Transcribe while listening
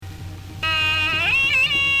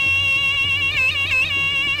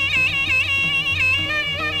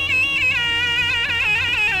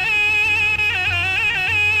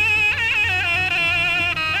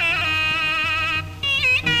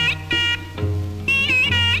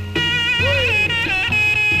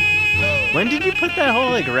When did you put that whole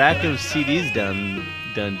like rack of CDs down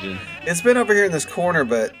dungeon? It's been over here in this corner,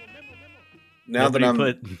 but now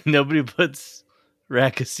nobody puts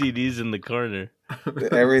rack of CDs in the corner.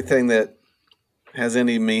 Everything that has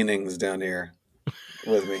any meanings down here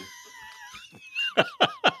with me.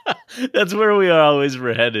 That's where we always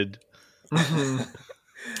were headed.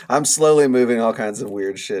 I'm slowly moving all kinds of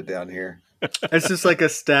weird shit down here. It's just like a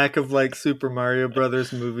stack of like Super Mario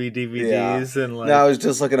Brothers movie DVDs and like. No, I was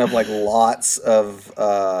just looking up like lots of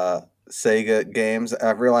Sega games.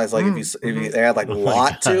 I've realized like if you add like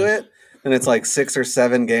lot to it, then it's like 6 or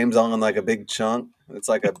 7 games all in like a big chunk. It's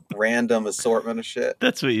like a random assortment of shit.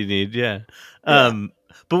 That's what you need, yeah.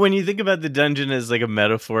 But when you think about the dungeon as like a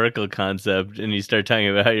metaphorical concept, and you start talking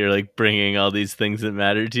about how you're like bringing all these things that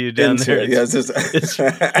matter to you down there,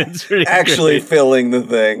 it's really actually great. Filling the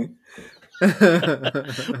thing. We've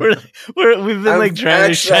been like trying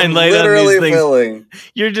to shine light on these things. Filling.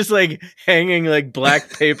 You're just like hanging like black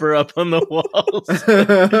paper up on the walls.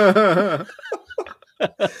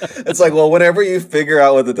 It's like, well, whenever you figure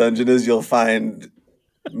out what the dungeon is, you'll find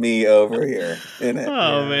me over here in it.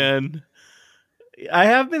 Oh man, I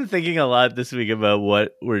have been thinking a lot this week about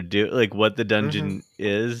what we're doing, like what the dungeon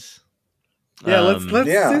is. Yeah, let's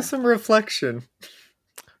do some reflection.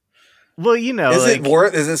 Well, you know,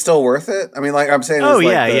 is it still worth it? I mean, like I'm saying,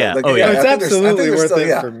 it's absolutely worth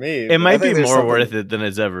it for me. It might be more worth it than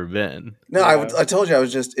it's ever been. No, I told you, it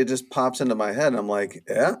just pops into my head. And I'm like,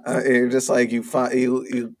 you're just like you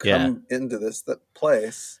come into this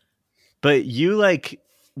place. But you like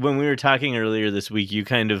when we were talking earlier this week, you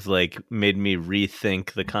kind of like made me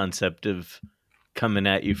rethink the concept of coming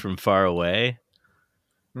at you from far away,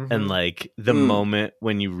 and like the moment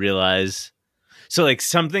when you realize. So like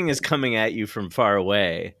something is coming at you from far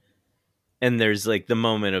away, and there's like the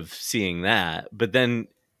moment of seeing that, but then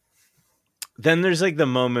there's like the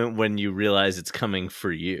moment when you realize it's coming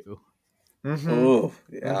for you. Ooh,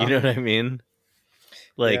 yeah. You know what I mean?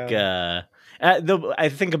 Like, I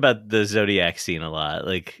think about the Zodiac scene a lot,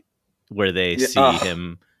 like where they see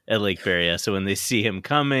him at Lake Barrier. So when they see him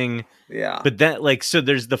coming, but then like, so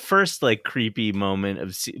there's the first like creepy moment of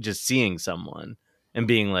just seeing someone and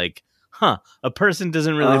being like, a person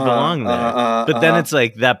doesn't really belong there. But then it's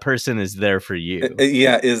like that person is there for you.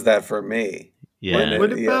 Is that for me? Yeah.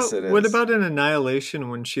 What about in Annihilation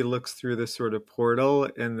when she looks through the sort of portal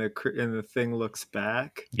and the thing looks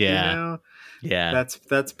back? Yeah. You know? Yeah.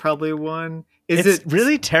 That's probably one. It's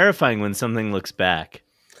really terrifying when something looks back.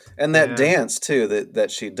 And that dance too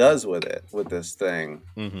that she does with this thing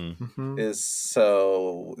is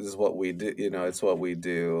what we do. You know, it's what we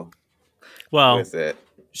do. Well, with it.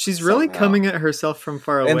 She's really coming at herself from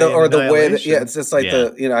far away. Or the way that, it's just like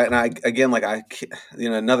and I, again, like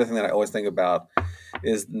another thing that I always think about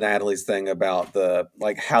is Natalie's thing about the,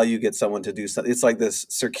 like how you get someone to do something. It's like this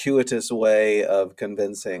circuitous way of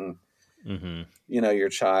convincing, your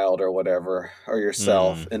child or whatever, or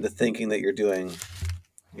yourself into thinking that you're doing,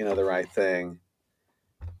 the right thing.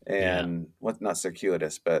 And not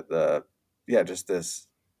circuitous, but just this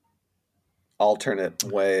alternate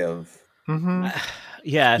way of,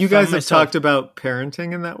 you guys have talked about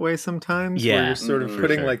parenting in that way sometimes, where you're sort of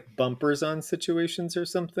putting like bumpers on situations or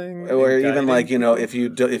something, or even like if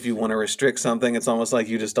you want to restrict something, it's almost like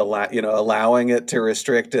you just allowing it to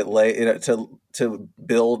restrict it to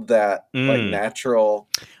build that like natural.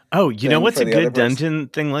 Oh, you know what's a good dungeon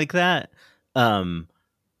thing like that?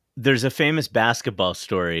 There's a famous basketball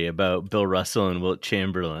story about Bill Russell and Wilt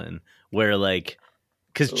Chamberlain where like.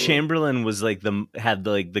 Because Chamberlain was like had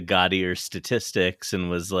the gaudier statistics and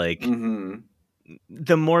was like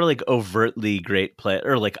the more like overtly great player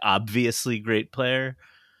or like obviously great player,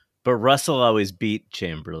 but Russell always beat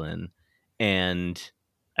Chamberlain, and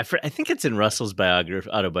I think it's in Russell's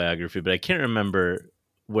autobiography, but I can't remember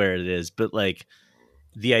where it is. But like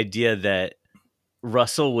the idea that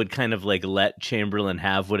Russell would kind of like let Chamberlain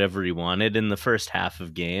have whatever he wanted in the first half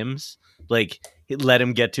of games, like. Let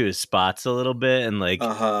him get to his spots a little bit and like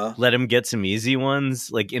let him get some easy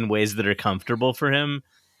ones like in ways that are comfortable for him,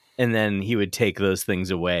 and then he would take those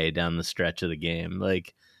things away down the stretch of the game.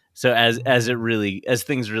 Like so as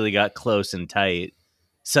things really got close and tight,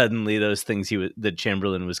 suddenly those things that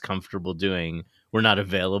Chamberlain was comfortable doing were not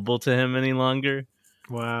available to him any longer.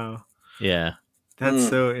 Wow. Yeah. That's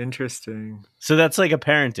so interesting. So that's like a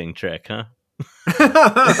parenting trick, huh? I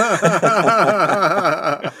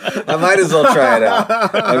might as well try it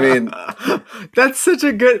out. I mean, That's such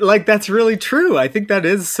a good, like, that's really true. I think that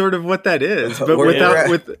is sort of what that is, but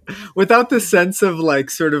without the sense of like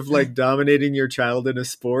sort of like dominating your child in a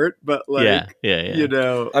sport, but like, you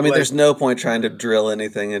know, I mean, there's no point trying to drill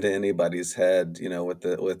anything into anybody's head, you know, with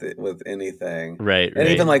anything. Right. And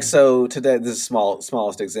even like, so today, this is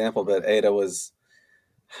smallest example, but Ada was,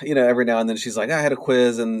 you know, every now and then she's like, I had a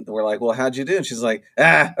quiz, and we're like, well, how'd you do? And she's like,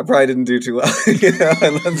 I probably didn't do too well. You know,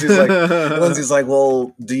 and Lindsay's like,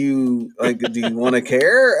 well, do you want to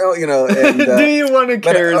care? Oh, you know, and do you want to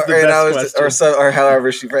care? Is the best question. Or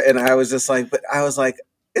however she, and I was just like, but I was like,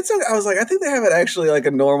 I was like, I think they have it actually like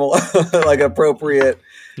a normal, like appropriate,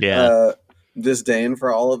 disdain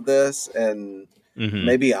for all of this, and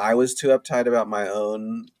maybe I was too uptight about my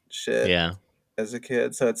own shit as a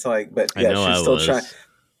kid. So it's like, but she's still trying.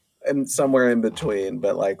 And somewhere in between,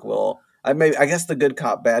 but like, well, I guess the good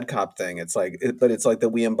cop, bad cop thing. It's like, but it's like that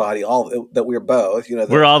we embody all that we're both. You know,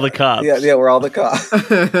 we're all the cops. Yeah, we're all the cops.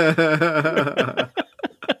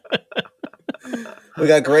 We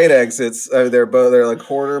got great exits. They're like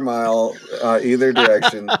quarter-mile either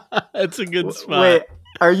direction. That's a good spot. Wait,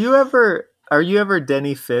 are you ever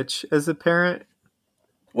Denny Fitch as a parent?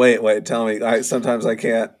 Wait, tell me. Sometimes I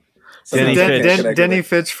can't. Denny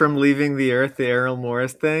Fitch from Leaving the Earth, the Errol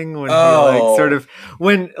Morris thing, when he like sort of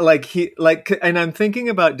when like he like, and I'm thinking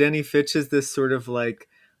about Denny Fitch as this sort of like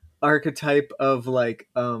archetype of like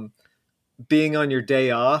being on your day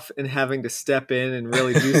off and having to step in and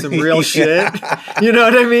really do some real shit. You know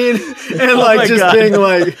what I mean? And like being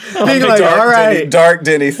like, all right, dark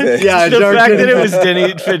Denny Fitch. Yeah, the fact that it was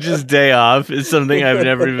Denny Fitch's day off is something I've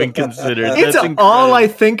never even considered. It's all I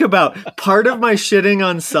think about. Part of my shitting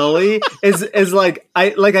on Sully is like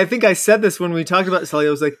I think I said this when we talked about Sully. I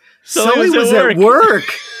was like, Sully was at work.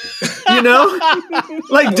 You know,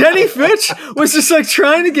 like Denny Fitch was just like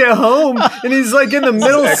trying to get home, and he's like in the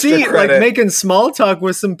middle seat, like making small talk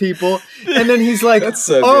with some people, and then he's like,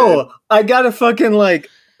 good. I gotta fucking like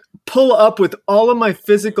pull up with all of my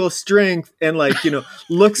physical strength and like, you know,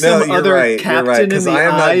 look some other captain in the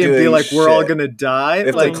eye and be like, we're all gonna die.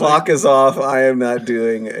 If like, the clock is off, I am not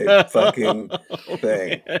doing a fucking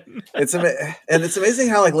thing. It's amazing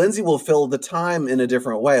how like Lindsay will fill the time in a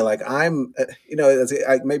different way. Like I'm, you know,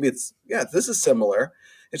 maybe it's this is similar.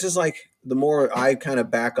 It's just like the more I kind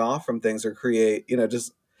of back off from things or create, you know, I'm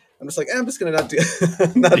just like, I'm just gonna not do a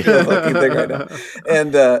fucking thing right now,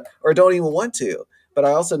 and or don't even want to. But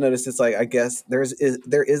I also noticed it's like, I guess there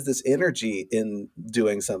is this energy in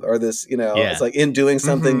doing something, or this, you know, it's like in doing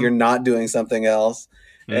something, you're not doing something else,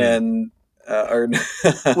 and or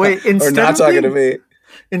wait, or not talking to me.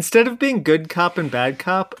 Instead of being good cop and bad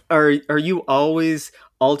cop, are you always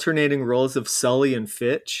alternating roles of Sully and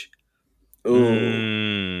Fitch?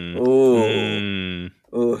 Ooh,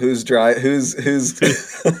 who's dry? Who's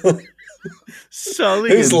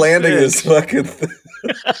Sully? Who's landing this fucking thing?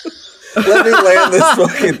 Let me land this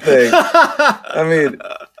fucking thing. I mean,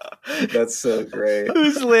 that's so great.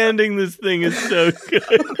 Who's landing this thing is so good.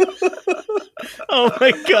 Oh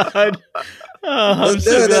my god. I'm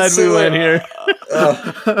so glad we went here. No,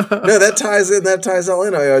 that ties in. That ties all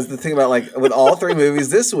in. I was thinking about like with all three movies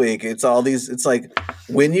this week. It's all these. It's like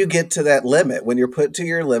when you get to that limit, when you're put to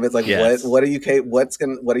your limits. Like what are you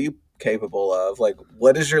capable of? Like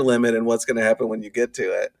what is your limit, and what's going to happen when you get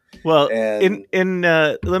to it? Well,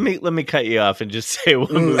 let me cut you off and just say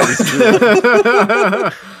what movies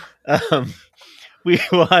we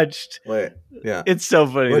watched. It's so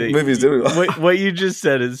funny. What movies did we watch? What you just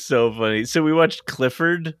said is so funny. So we watched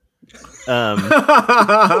Clifford, from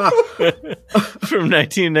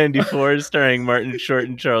 1994, starring Martin Short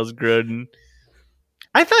and Charles Grodin.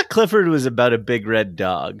 I thought Clifford was about a big red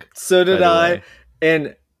dog. So did I,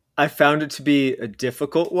 and I found it to be a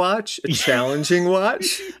difficult watch, a challenging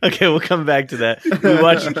watch. Okay, we'll come back to that.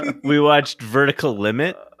 We watched Vertical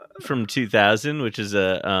Limit from 2000, which is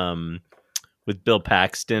with Bill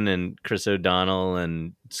Paxton and Chris O'Donnell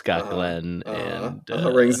and Scott Glenn and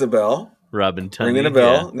rings the bell. Robin Tunney. Ringing a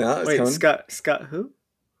bell. Yeah. No, it's wait, coming. Scott who?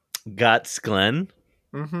 Gotts Glenn.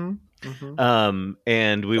 Mm-hmm. Mm-hmm.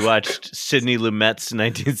 And we watched Sidney Lumet's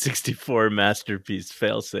 1964 masterpiece,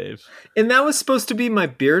 Failsafe. And that was supposed to be my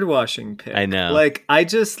beard washing pick. I know. Like, I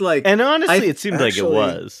just like... And honestly, it seemed like it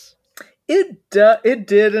was. It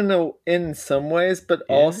did in some ways, but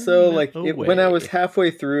also like when I was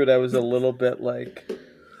halfway through it, I was a little bit like,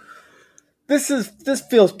 this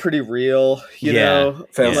feels pretty real, you know?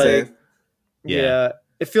 Failsafe. Like, yeah.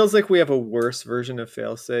 It feels like we have a worse version of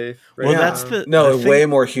Failsafe. Right well, now. that's the way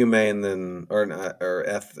more humane than I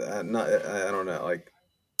don't know, like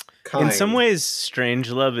kind. In some ways,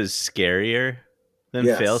 Strangelove is scarier. than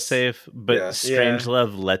Failsafe, but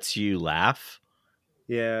Strangelove lets you laugh.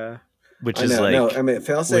 Yeah. Which is like, no, I mean,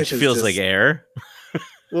 Failsafe which feels like air.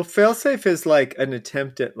 Well, Failsafe is like an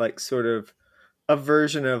attempt at like sort of a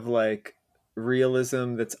version of like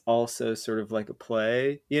realism that's also sort of like a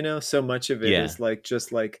play, you know? So much of it is like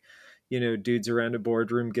just like, you know, dudes around a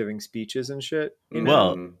boardroom giving speeches and shit, you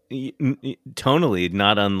know? Well, tonally,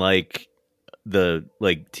 not unlike the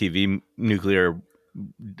like TV nuclear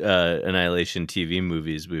annihilation TV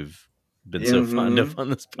movies we've been so fond of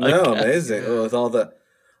on this podcast. No, amazing. With all the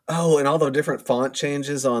and all the different font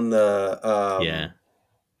changes on the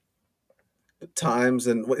times,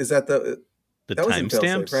 and what is that the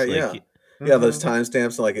timestamps, right? Like, yeah, those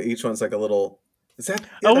timestamps, like each one's like a little. Is that?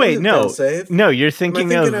 Oh wait, no, Failsafe? no, you're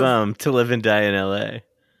thinking of To Live and Die in L.A.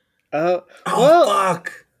 Oh, well,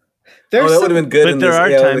 fuck. That would have been good. But there are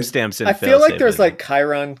timestamps in I feel like there's like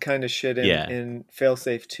Chiron kind of shit in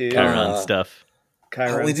Failsafe too. Chiron stuff.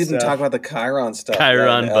 Chiron we didn't talk about the Chiron stuff.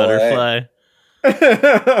 Chiron butterfly. Oh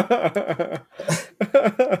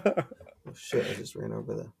shit! I just ran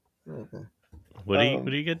over the. Okay. What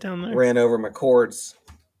do you get down there? Ran over my cords,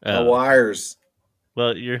 my wires.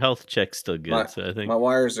 Well, your health check's still good, so I think my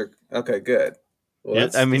wires are okay. Good. Well,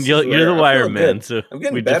 I mean, you're the wire man, so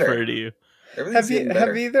we defer to you. Have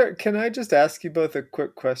either? Can I just ask you both a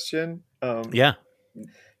quick question? Yeah.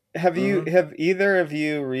 Have either of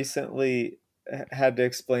you recently had to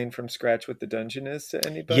explain from scratch what the dungeon is to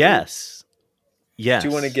anybody? Yes. Do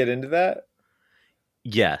you want to get into that?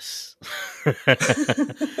 Yes.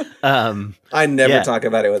 I never talk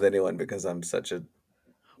about it with anyone because I'm such a.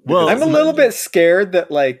 Well, I'm a little bit scared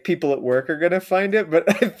that like people at work are gonna find it,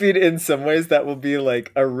 but I feel in some ways that will be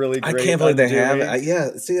like a really great. I can't believe they have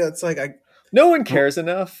it. See, it's like no one cares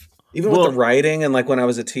enough. Even with the writing, and like when I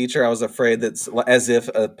was a teacher, I was afraid that as if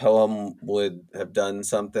a poem would have done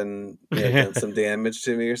something, done some damage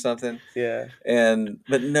to me or something. Yeah.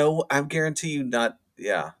 But no, I guarantee you not.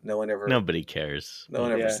 Yeah, no one ever. Nobody cares. No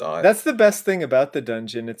one ever saw it. That's the best thing about the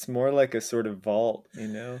dungeon. It's more like a sort of vault, you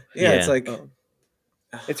know. Yeah. It's like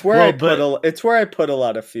it's where I put a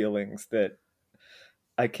lot of feelings that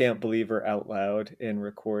I can't believe are out loud and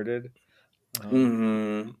recorded.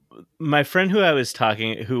 My friend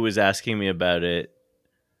who was asking me about it.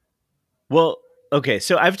 Well, okay,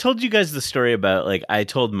 so I've told you guys the story about like I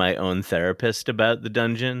told my own therapist about the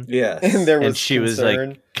dungeon. Yeah, and she was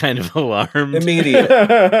like kind of alarmed. Immediate.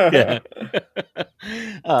 Yeah.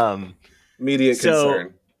 Immediate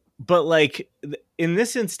concern. But like in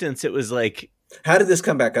this instance, it was like, how did this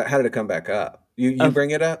come back up? How did it come back up? You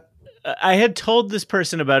bring it up? I had told this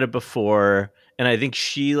person about it before. And I think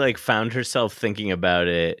she like found herself thinking about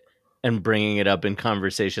it and bringing it up in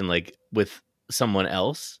conversation, like with someone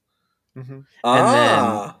else. Mm-hmm.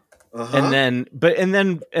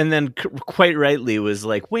 And then quite rightly was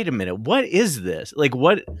like, wait a minute, what is this? Like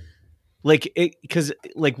what, like it, because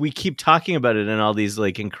like we keep talking about it in all these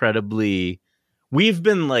like incredibly, we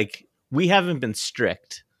haven't been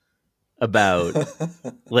strict about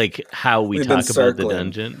like how we talk about the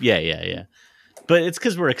dungeon. Yeah. But it's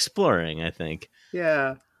because we're exploring, I think.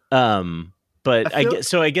 Yeah. But I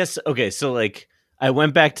guess okay. So like, I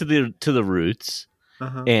went back to the roots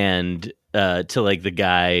and to like the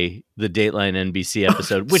Dateline NBC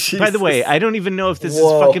episode. Which, by the way, I don't even know if this is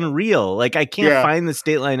fucking real. Like, I can't find this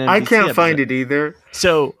Dateline NBC. I can't episode. find it either.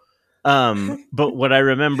 So, but what I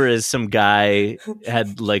remember is some guy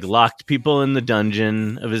had like locked people in the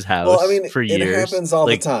dungeon of his house for years. It happens all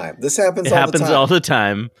the time. This happens. It happens all the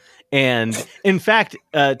time. And in fact,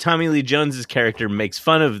 Tommy Lee Jones's character makes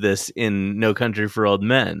fun of this in No Country for Old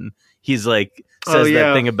Men. He's like says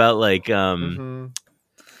that thing about like the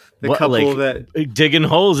couple that digging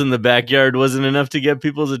holes in the backyard wasn't enough to get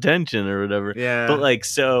people's attention or whatever. Yeah. But like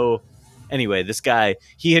so anyway, this guy,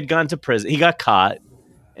 he had gone to prison. He got caught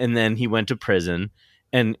and then he went to prison.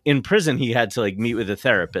 And in prison he had to like meet with a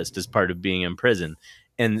therapist as part of being in prison.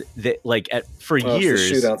 And like for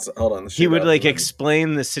years, he would like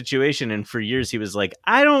explain the situation. And for years he was like,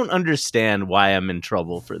 I don't understand why I'm in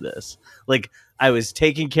trouble for this. Like I was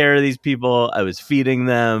taking care of these people. I was feeding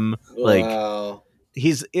them. Wow. Like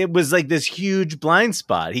it was like this huge blind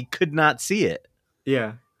spot. He could not see it.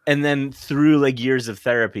 Yeah. And then through like years of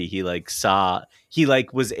therapy, he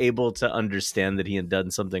was able to understand that he had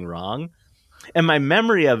done something wrong. And my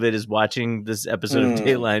memory of it is watching this episode of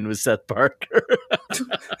Dateline with Seth Parker.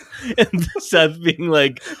 And Seth being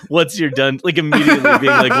like, what's your dungeon? Like immediately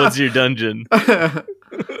being like, what's your dungeon?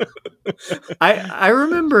 I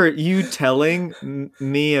remember you telling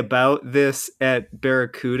me about this at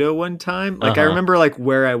Barracuda one time. Like I remember like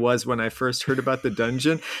where I was when I first heard about the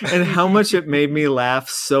dungeon and how much it made me laugh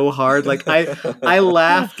so hard. Like I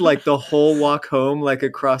laughed like the whole walk home, like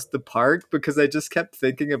across the park, because I just kept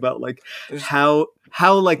thinking about like how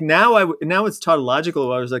like now it's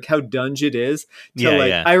tautological. I was like how dunge it is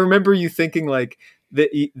to I remember you thinking like that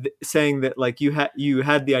saying that like you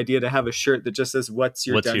had the idea to have a shirt that just says what's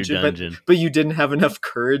your dungeon? But you didn't have enough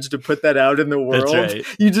courage to put that out in the world. That's right.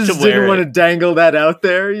 You just didn't want to dangle that out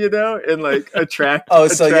there, you know, and like attract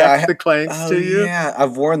the clanks to you. Yeah,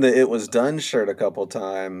 I've worn the "It Was Done" shirt a couple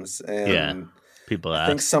times, and people I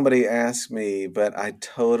think somebody asked me, but I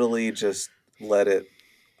totally just let it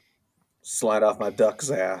slide off my duck's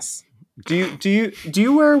ass. Do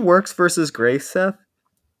you wear Works versus Grace, Seth?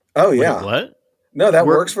 Oh yeah. Wait, what? No, that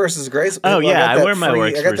Works versus Grace. Oh yeah, I wear my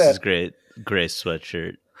Works versus Grace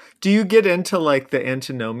sweatshirt. Do you get into like the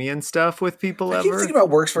antinomian stuff with people ever? I keep thinking about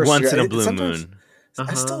Works versus Once in a blue moon.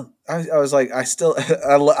 I was like,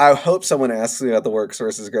 I hope someone asks me about the Works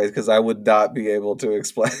versus Grace, because I would not be able to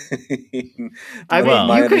explain. I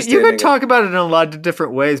mean, you could talk about it in a lot of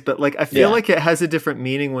different ways, but like I feel like it has a different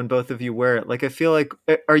meaning when both of you wear it. Like I feel like,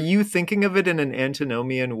 are you thinking of it in an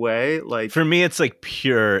antinomian way? Like for me, it's like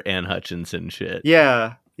pure Anne Hutchinson shit.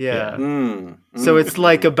 Yeah. So it's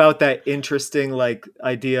like about that interesting like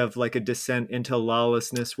idea of like a descent into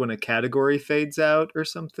lawlessness when a category fades out or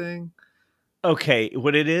something. Okay,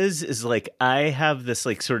 what it is like I have this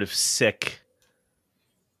like sort of sick,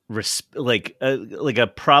 like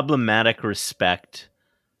a problematic respect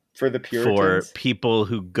for the Puritans, for people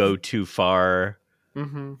who go too far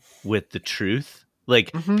with the truth,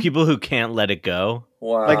 like people who can't let it go.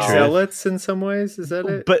 Wow. Like zealots in some ways, is that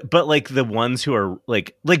it? But like the ones who are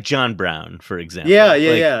like John Brown, for example. Yeah.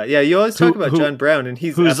 You always talk about John Brown, and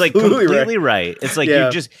who's like completely right. It's like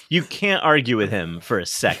you can't argue with him for a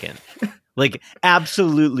second. Like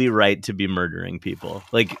absolutely right to be murdering people.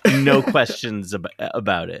 Like no questions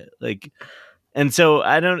about it. Like, and so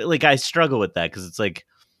I struggle with that, because it's like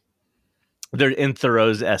there in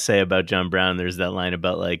Thoreau's essay about John Brown, there's that line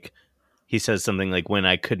about like he says something like, when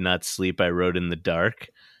I could not sleep, I wrote in the dark.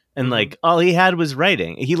 And like all he had was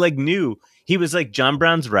writing. He like knew, he was like, John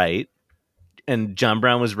Brown's right, and John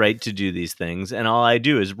Brown was right to do these things, and all I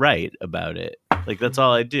do is write about it. Like that's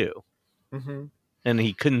all I do. And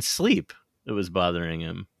he couldn't sleep. It was bothering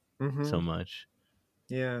him so much.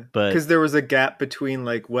 Yeah, but because there was a gap between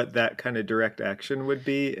like what that kind of direct action would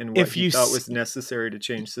be and what you thought was necessary to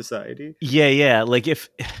change society. Yeah. Like if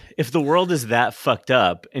the world is that fucked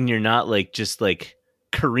up and you're not like just like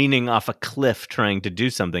careening off a cliff trying to do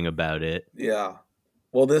something about it. Yeah.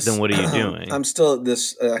 Well, then what are you doing? I'm still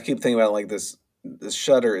I keep thinking about like this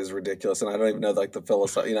shutter is ridiculous, and I don't even know like the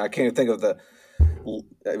philosophy. You know, I can't even think of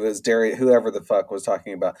it was Derry, whoever the fuck was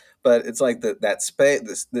talking about, but it's like that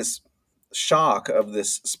space, this shock of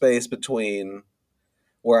this space between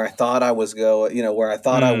where I thought I was going, you know, where I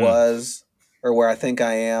thought I was, or where I think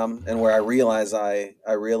I am, and where I realize I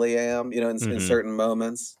really am, you know, in certain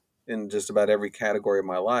moments in just about every category of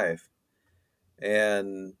my life.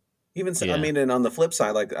 And even I mean, and on the flip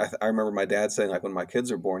side, like I remember my dad saying, like when my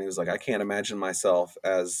kids were born, he was like, I can't imagine myself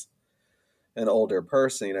as an older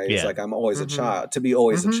person, you know. He's like, I'm always a child, to be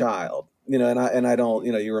always a child, you know. And I don't,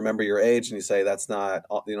 you know, you remember your age and you say that's not,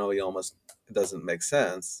 you know, it doesn't make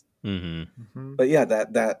sense. But yeah,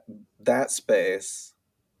 that space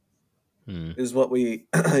is what we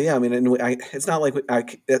I mean, and it's not like I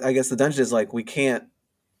guess the dungeon is like we can't.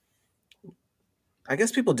 I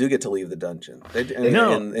guess people do get to leave the dungeon.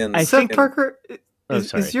 I think Parker,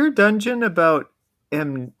 is your dungeon about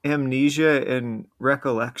amnesia and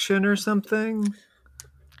recollection or something?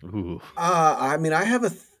 Ooh. I mean, I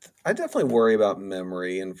definitely worry about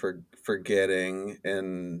memory and forgetting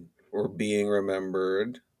or being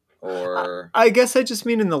remembered, or I guess I just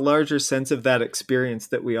mean in the larger sense of that experience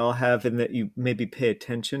that we all have, and that you maybe pay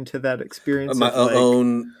attention to that experience. My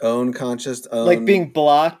own conscious, like being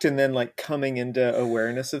blocked and then like coming into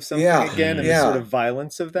awareness of something again, and the sort of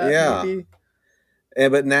violence of that maybe.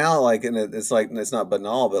 But now, like, and it's like, it's not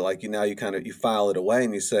banal, but like you kind of file it away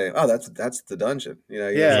and you say, "Oh, that's the dungeon." You know,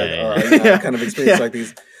 I kind of experience like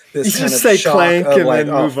this you kind just of say shock clank of and like,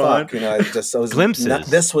 then "Oh move on." fuck," you know, glimpses.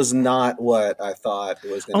 This was not what I thought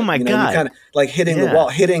it was. Oh my god! You kind of like hitting the wall,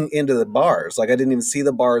 hitting into the bars. Like I didn't even see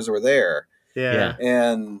the bars were there. Yeah.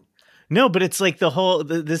 And no, but it's like the whole.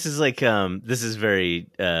 This is like this is very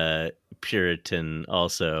Puritan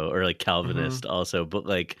also, or like Calvinist also, but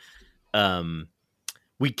like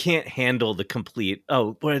we can't handle the complete.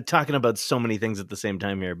 Oh, we're talking about so many things at the same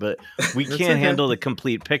time here, but we can't handle the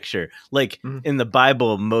complete picture. Like in the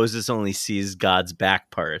Bible, Moses only sees God's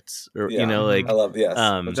back parts, or I love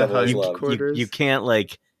which I've always loved. You can't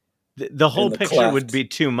like the whole picture would be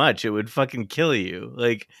too much. It would fucking kill you.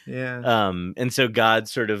 Like and so God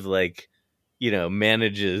sort of like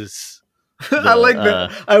manages. I like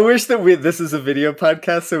that. I wish that this is a video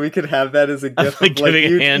podcast so we could have that as a gift of like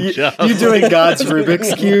you doing God's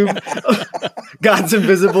Rubik's Cube, God's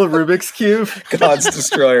invisible Rubik's Cube, God's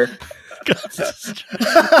destroyer.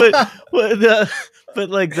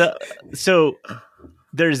 So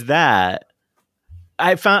there's that.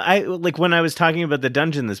 I like when I was talking about the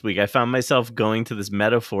dungeon this week, I found myself going to this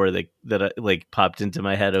metaphor that like popped into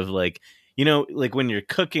my head of like, like when you're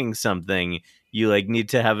cooking something, you like need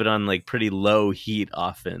to have it on like pretty low heat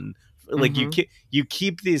often. Like you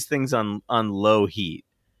keep these things on low heat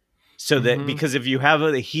so that because if you have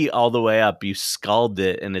the heat all the way up, you scald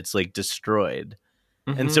it and it's like destroyed.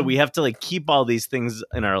 And so we have to like keep all these things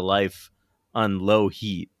in our life on low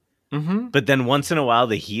heat. But then once in a while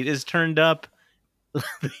the heat is turned up.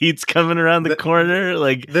 The heat's coming around the corner.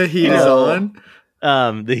 Like the heat is on.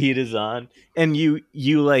 The heat is on. And you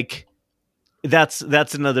like that's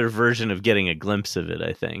another version of getting a glimpse of it,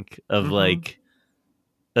 I think, of like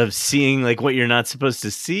of seeing like what you're not supposed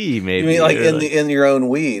to see. Maybe you mean like in your own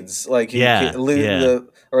weeds, like or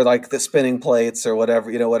like the spinning plates or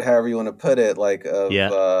whatever, however you want to put it, like of You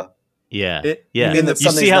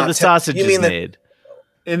see how the sausage is made.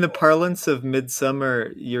 In the parlance of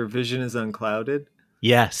Midsummer, your vision is unclouded.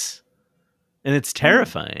 Yes, and it's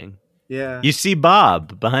terrifying. Yeah, you see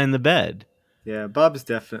Bob behind the bed. Yeah, Bob's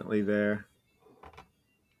definitely there.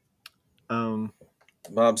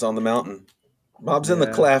 Bob's on the mountain. Bob's in the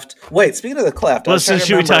cleft. Wait, speaking of the cleft, well, so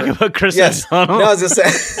should we talk about Chris O'Donnell? No, I was just saying.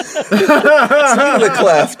 Speaking of the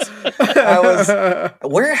cleft,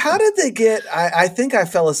 how did they get? I think I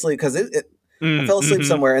fell asleep because I fell asleep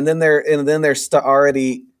somewhere, and then they're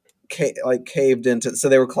already caved into. So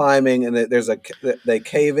they were climbing, and they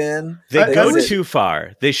cave in. They go too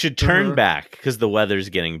far. They should turn back because the weather's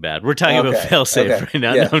getting bad. We're talking about fail-safe right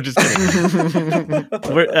now. Yeah. No, I'm just kidding.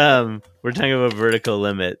 We're talking about vertical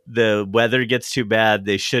limit. The weather gets too bad.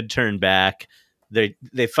 They should turn back. They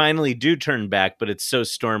finally do turn back, but it's so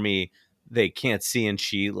stormy they can't see, and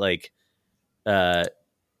she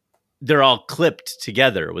they're all clipped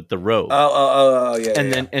together with the rope.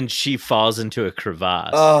 And she falls into a crevasse.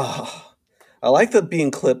 Oh, I like the being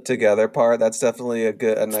clipped together part. That's definitely a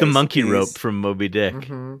nice the monkey piece. Rope from Moby Dick.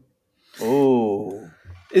 Ooh.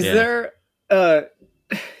 Is there did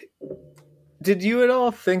you at all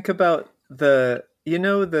think about the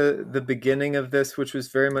beginning of this, which was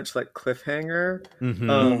very much like Cliffhanger?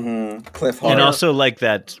 Cliffhanger. And also like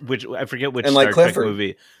that, which I forget which Star Trek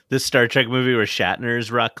movie. The Star Trek movie where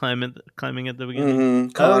Shatner's rock climbing at the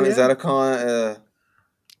beginning. Khan, is that a Khan?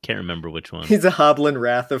 Can't remember which one. He's a Hoblin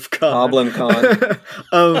Wrath of Khan. Hoblin Khan.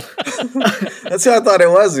 That's who I thought it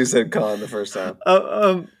was who said Khan the first time.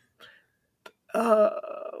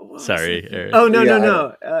 Sorry, Eric. Oh,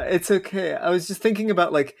 no. It's okay. I was just thinking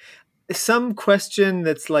about like some question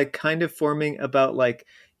that's like kind of forming about like,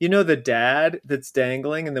 the dad that's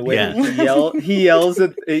dangling and the way that he yells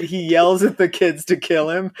at the kids to kill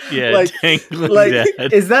him. Yeah, like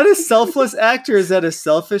is that a selfless act or is that a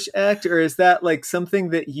selfish act or is that like something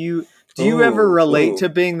that you ever relate to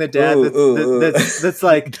being the dad that's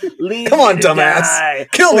like, come on, dumbass,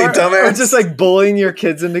 kill me, dumbass, or just like bullying your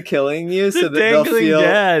kids into killing you so that they'll feel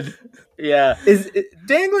dad. Yeah,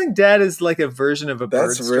 dangling dad is like a version of a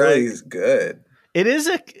bird strike. That's really good. It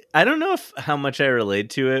is I don't know how much I relate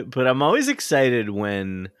to it, but I'm always excited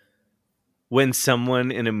when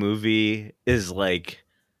someone in a movie is like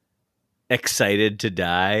excited to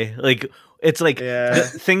die. Like it's like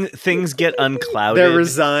things get unclouded. They're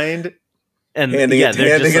resigned. And they're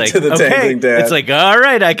just like, okay, it's like, all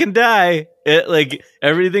right, I can die. Like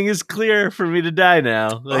everything is clear for me to die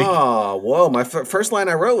now. Like, whoa! My first line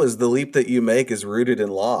I wrote was, "The leap that you make is rooted in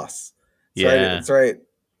loss." That's right.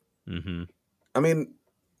 Mm-hmm. I mean,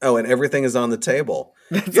 and everything is on the table.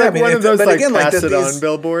 It's one of those pass it on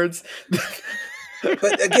billboards.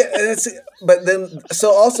 But again, okay,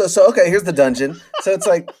 here's the dungeon. So it's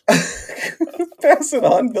like pass it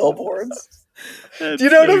on billboards. Do you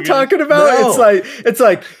know what I'm talking about? No. It's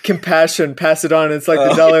like compassion, pass it on. It's like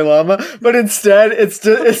the Dalai Lama, but instead it's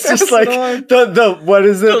just like the what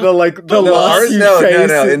is it? The loss you face.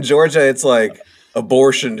 No. In Georgia, it's like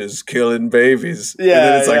abortion is killing babies. Yeah, and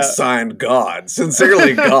then it's like signed God,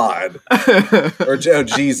 sincerely God, or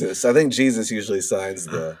Jesus. I think Jesus usually signs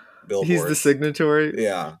the billboards. He's the signatory.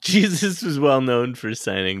 Yeah. Jesus was well known for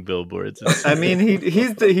signing billboards. I mean,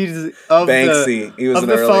 he's of Banksy. He was of an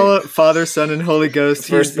the early Father, Son, and Holy Ghost.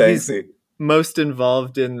 first Banksy. He's most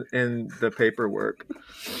involved in the paperwork.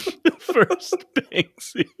 First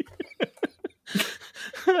Banksy.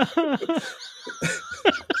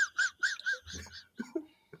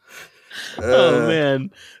 Oh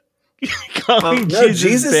man. Calling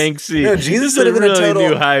Jesus Banksy. No, Jesus would have been really a total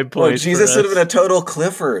new high point. Well, Jesus would have been a total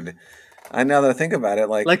Clifford. I now that I think about it,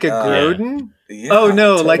 like a Grodin. Yeah, oh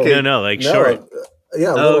no, total. like Short.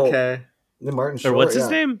 Yeah. Okay. Martin Short. Or what's his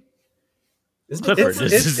name? Clifford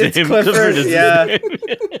is his name. Clifford. Clifford is his name.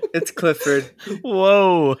 It's Clifford.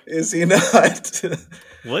 Whoa. Is he not?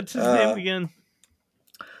 What's his name again?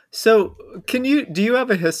 So, do you have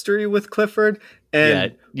a history with Clifford?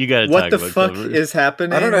 And you got to what talk the about fuck Clifford. is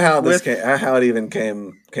happening? I don't know how it even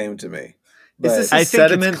came to me. But is this a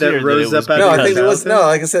sediment that rose up out no, of I think it was childhood? no.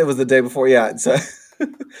 Like I said, it was the day before. Yeah, so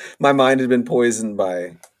my mind had been poisoned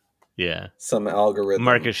by some algorithm.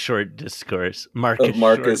 Marcus Short discourse. Marcus.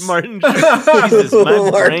 Short. Martin Short. Jesus, my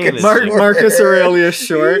brain is Marcus Aurelius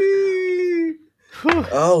Short.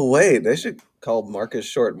 Oh wait, they should call Marcus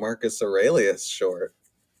Short Marcus Aurelius Short.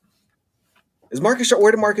 Is Marcus Short?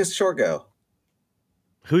 Where did Marcus Short go?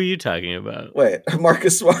 Who are you talking about? Wait,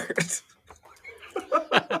 Marcus Smart.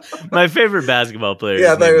 My favorite basketball player.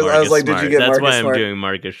 Yeah, I was like, Smart. did you get That's Marcus why Smart? I'm doing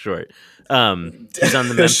Marcus Short. He's on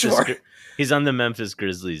the Memphis. He's on the Memphis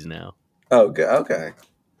Grizzlies now. Oh, good. Okay.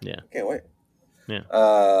 Yeah. Can't wait. Yeah.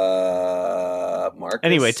 Marcus.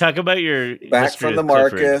 Anyway, talk about your back from the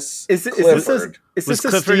Marcus. Is Clifford? Is this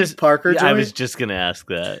a Steve Parker joint? I was just gonna ask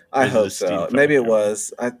that. I hope so. Maybe it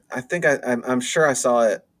was. I think I'm sure I saw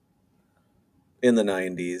it in the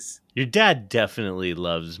 90s. Your dad definitely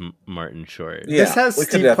loves Martin Short. Yeah, this has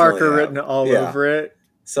Steve Parker written all over it.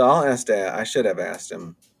 So I'll ask Dad. I should have asked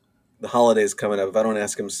him. The holiday's coming up. If I don't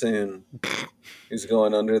ask him soon, he's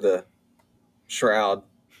going under the shroud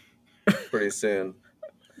pretty soon.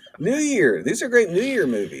 New Year. These are great New Year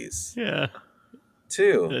movies. Yeah.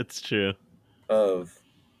 Too. That's true. Of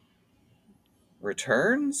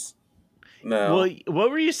Returns? No. Well, what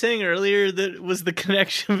were you saying earlier that was the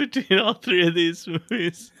connection between all three of these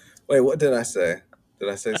movies? Wait, what did I say? Did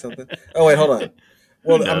I say something? Oh, wait, hold on.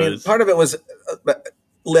 Well, I mean, part of it was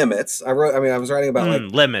limits. I was writing about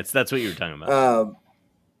like limits. That's what you were talking about.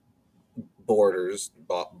 Borders,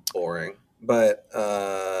 boring. But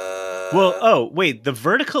wait, the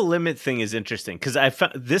vertical limit thing is interesting because I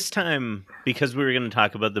found this time because we were going to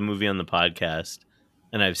talk about the movie on the podcast,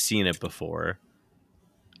 and I've seen it before.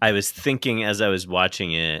 I was thinking as I was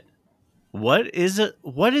watching it, what is the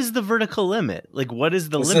vertical limit? Like, what is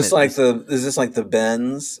the limit? Is this like the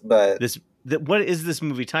bends? But what is this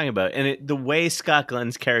movie talking about? And the way Scott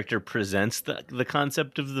Glenn's character presents the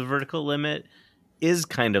concept of the vertical limit is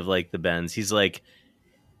kind of like the bends. He's like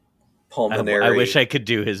pulmonary. I wish I could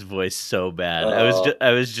do his voice so bad.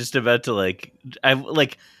 I was just about to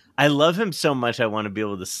I love him so much. I want to be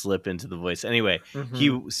able to slip into the voice. Anyway, he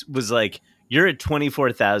was like, "You're at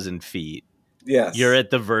 24,000 feet. Yes, you're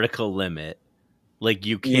at the vertical limit. Like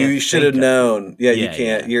you can't. You should have known. Yeah, you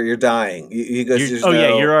can't. Yeah. You're dying. He goes.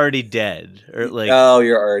 Yeah, you're already dead. Or like,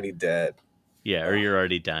 you're already dead. Yeah, or you're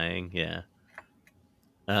already dying. Yeah.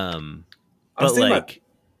 But like,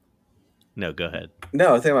 no, go ahead. No,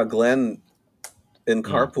 I was thinking about Glenn in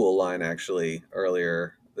Carpool Line actually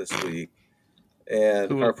earlier this week,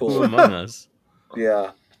 and who among us?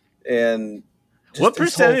 Yeah, and what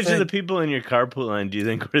percentage of the people in your carpool line do you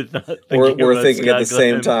think we're thinking at the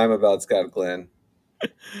same time about Scott Glenn?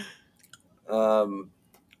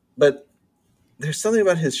 But there's something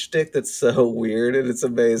about his shtick that's so weird and it's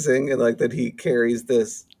amazing, and like that he carries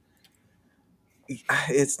this.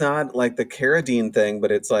 It's not like the Carradine thing,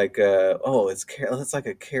 but it's like it's like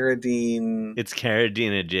a Carradine. It's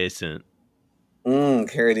Carradine adjacent.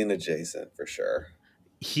 Carradine adjacent for sure.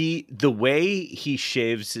 The way he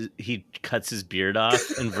he cuts his beard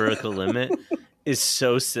off in Vertical Limit is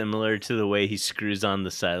so similar to the way he screws on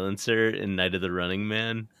the silencer in Night of the Running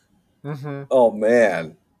Man. Mm-hmm. Oh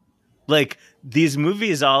man. Like, these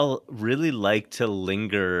movies all really like to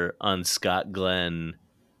linger on Scott Glenn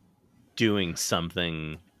doing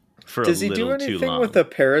something for a little too long. Does he do anything with a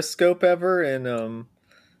periscope ever?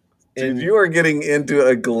 Dude, you are getting into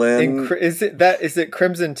a Glenn. Is it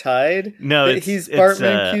Crimson Tide? No, he's Bart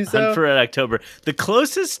Mancuso. Hunt for Red October. The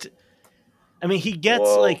closest, I mean, he gets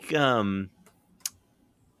like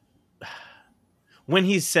when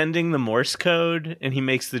he's sending the Morse code and he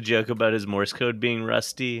makes the joke about his Morse code being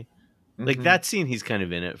rusty. Like that scene, he's kind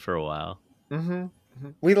of in it for a while. Mm-hmm.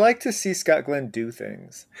 We like to see Scott Glenn do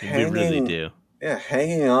things. We really do. Yeah,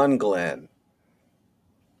 hanging on Glenn.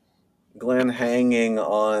 Glenn hanging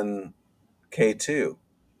on K2.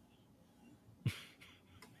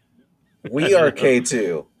 We are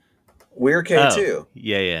K2. We're K2. Oh,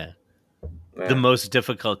 yeah. Yeah. The most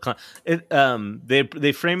difficult climb.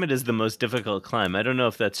 They frame it as the most difficult climb. I don't know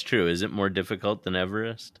if that's true. Is it more difficult than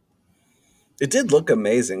Everest? It did look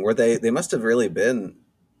amazing. Where they must have really been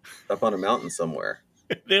up on a mountain somewhere.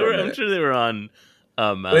 I'm sure they were on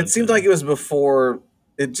a mountain. But it seemed like it was before.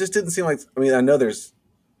 It just didn't seem like. I mean, I know there's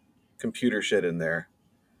computer shit in there,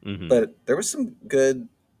 but there was some good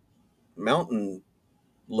mountain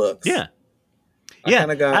looks. Yeah, I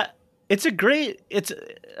kind of got. It's a great. It's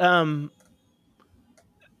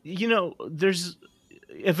there's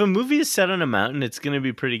if a movie is set on a mountain, it's going to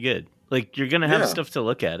be pretty good. Like you're going to have stuff to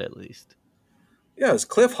look at least. Yeah, it's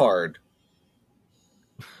Clifford.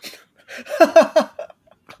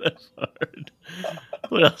 Clifford.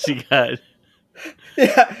 What else you got?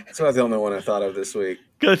 Yeah, that's about the only one I thought of this week.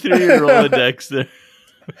 Go through your Rolodex there.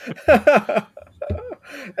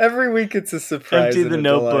 Every week it's a surprise. Empty the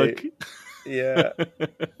notebook. Delight. Yeah.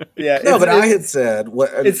 Yeah. No, but I had said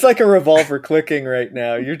it's like a revolver clicking right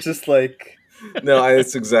now. You're just like. No,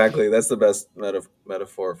 it's exactly. That's the best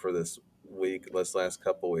metaphor for this week. This last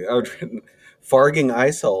couple weeks, I was written farging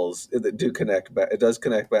ice holes that do connect back. It does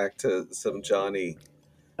connect back to some Johnny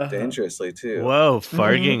Dangerously too. Whoa,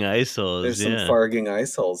 farging ice holes. There's some farging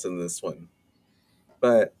ice holes in this one,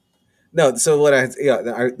 but no. So what I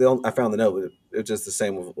found the note. It's just the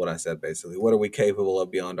same with what I said. Basically, what are we capable of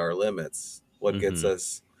beyond our limits? What gets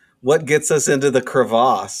us? What gets us into the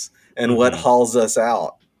crevasse, and what hauls us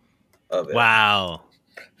out of it? Wow.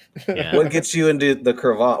 Yeah. What gets you into the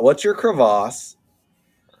crevasse? What's your crevasse?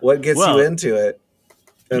 What gets you into it?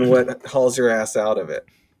 And what hauls your ass out of it?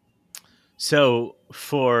 So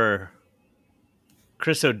for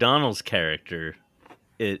Chris O'Donnell's character,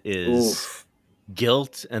 it is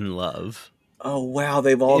guilt and love. Oh, wow.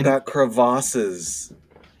 They've all got crevasses.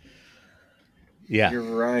 Yeah. You're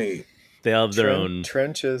right. They all have their own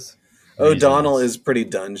trenches. O'Donnell is pretty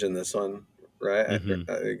dungeon, this one, right?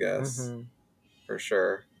 I guess. For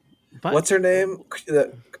sure. But, what's her name?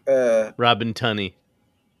 Robin Tunney.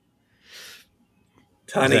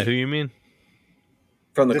 Tunney. Is that who you mean?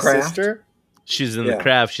 From the Craft? Sister? She's in the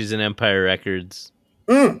Craft. She's in Empire Records.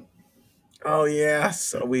 Oh,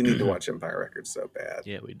 yes. We need to watch Empire Records so bad.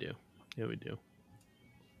 Yeah, we do.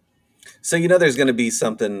 So there's going to be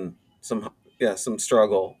some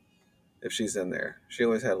struggle if she's in there. She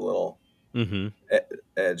always had a little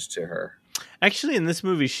edge to her. Actually, in this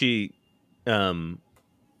movie, she,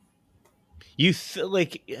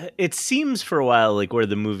 it seems for a while like where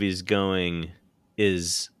the movie's going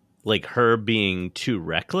is like her being too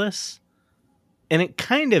reckless, and it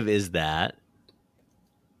kind of is that.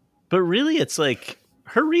 But really, it's like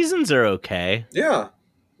her reasons are okay. Yeah.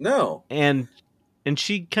 No. And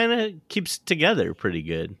she kind of keeps together pretty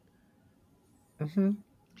good. Mm-hmm.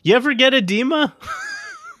 You ever get edema?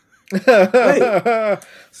 I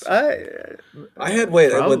had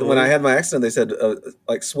when I had my accident, they said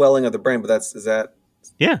like swelling of the brain, but is that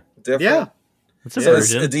different? Yeah. That's a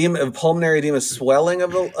version. Edema, pulmonary edema, swelling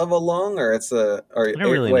of a lung, or it's a or I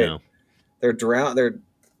don't really know. They're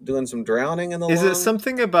doing some drowning in the lung. Is it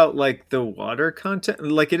something about like the water content?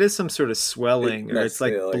 Like it is some sort of swelling, or it's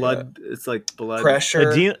like blood. It's like blood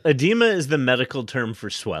pressure. Edema is the medical term for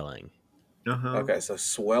swelling. Okay, so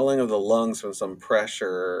swelling of the lungs from some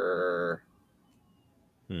pressure,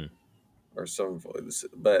 or some,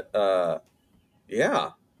 but yeah,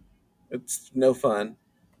 it's no fun.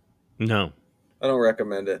 No, I don't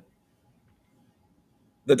recommend it.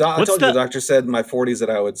 I told you the doctor said in my 40s that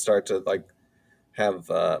I would start to like have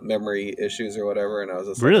memory issues or whatever, and I was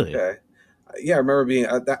just really like, okay, yeah. I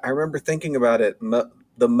remember I remember thinking about it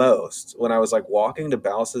the most when I was like walking to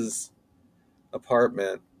Bouse's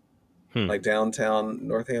apartment. Like downtown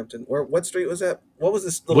Northampton. What street was that? What was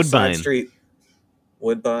this little side street?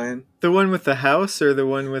 Woodbine. The one with the house, or the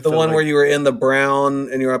one with the one where you were in the brown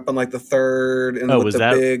and you're up on like the third and with the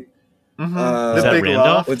big, the big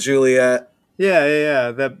loft with Juliet.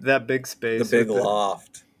 Yeah. That big space. The big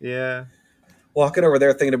loft. Yeah. Walking over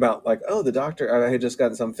there, thinking about like, oh, the doctor. I had just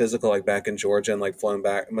gotten some physical like back in Georgia and like flown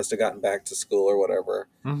back. Must have gotten back to school or whatever.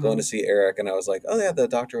 Going to see Eric, and I was like, oh yeah. The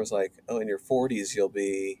doctor was like, oh, in your 40s you'll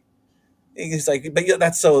be. He's like, but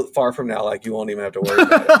that's so far from now. Like you won't even have to worry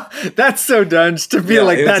about it. That's so dunge to be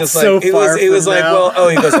like that's so like, far. He was like, now. well, oh,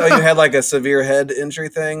 he goes, oh, you had like a severe head injury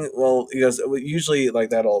thing. Well, he goes, usually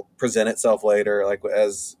like that'll present itself later, like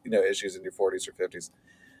as issues in your 40s or 50s.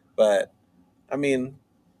 But I mean,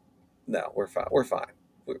 no, we're fine. We're fine.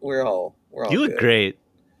 We're all. You look good. great.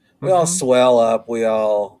 We all swell up. We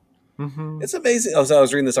all. Mm-hmm. It's amazing. Oh, so I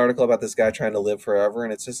was reading this article about this guy trying to live forever,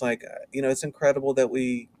 and it's just like, it's incredible that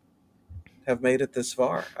we have made it this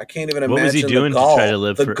far. I can't even What was he imagine the doing to try to gall.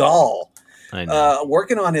 live The gall. I know.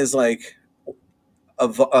 Working on his like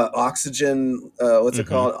oxygen. What's it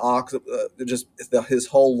called? Just his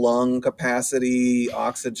whole lung capacity.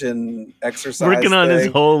 Oxygen exercise. Working on his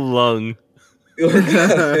whole lung.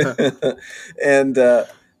 And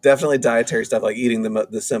definitely dietary stuff, like eating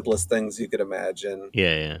the simplest things you could imagine.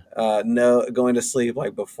 Yeah. No, going to sleep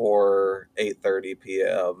like before 8:30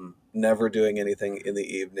 p.m. Never doing anything in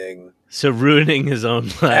the evening. So ruining his own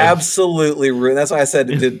life. Absolutely ruined. That's why I said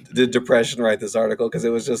did depression write this article, because it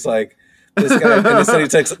was just like this guy. And he said he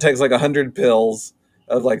takes like 100 pills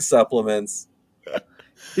of like supplements.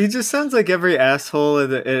 He just sounds like every asshole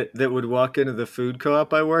that would walk into the food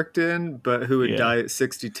co-op I worked in, but who would die at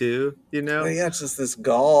 62, Well, yeah, it's just this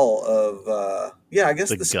gall of, I guess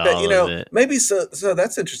maybe so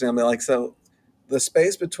that's interesting. I mean, like, so the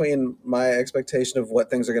space between my expectation of what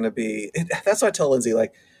things are going to be, that's what I tell Lindsay,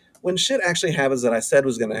 like, when shit actually happens that I said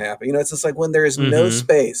was going to happen, it's just like when there is no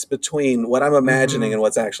space between what I'm imagining and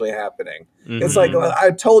what's actually happening. It's like, well,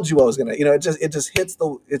 I told you I was going to, it just hits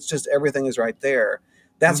it's just everything is right there.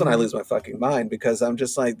 That's when I lose my fucking mind, because I'm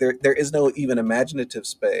just like, there is no even imaginative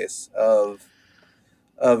space of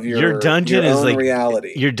your dungeon your own is like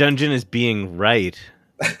reality. Your dungeon is being right.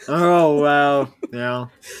 Oh wow, yeah.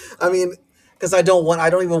 I mean, because I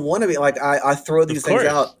don't even want to be like, I throw these things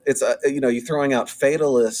out. It's you're throwing out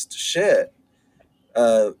fatalist shit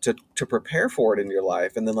to prepare for it in your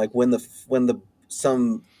life, and then like when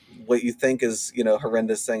some what you think is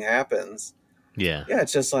horrendous thing happens. Yeah,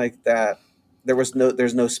 it's just like that. There's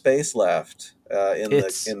no space left in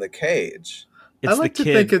the cage. I like to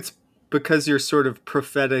think it's because you're sort of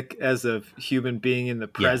prophetic as a human being in the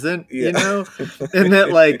present, and that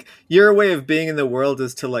like your way of being in the world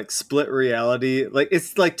is to like split reality. Like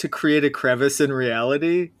it's like to create a crevice in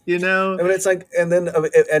reality, I mean, it's like, and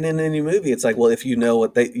in any movie, it's like, well, if you know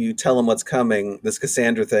you tell them what's coming, this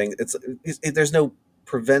Cassandra thing, there's no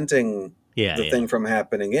preventing the thing from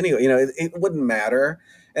happening anyway. It wouldn't matter.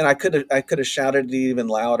 And I could have shouted it even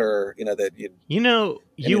louder, that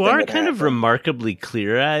you are kind of remarkably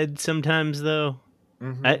clear-eyed sometimes, though.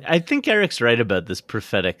 I think Eric's right about this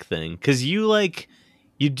prophetic thing, because you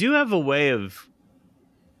do have a way of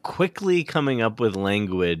quickly coming up with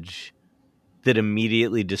language that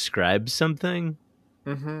immediately describes something.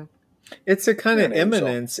 It's a kind of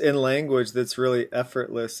immanence in language that's really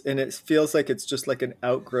effortless, and it feels like it's just like an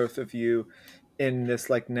outgrowth of you in this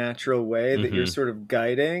like natural way that you're sort of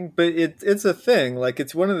guiding. But it's a thing, like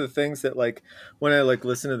it's one of the things that like when I like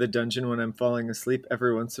listen to the dungeon when I'm falling asleep,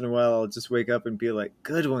 every once in a while I'll just wake up and be like,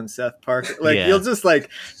 good one, Seth Parker. Like you'll just like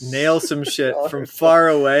nail some shit from far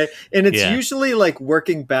away, and it's usually like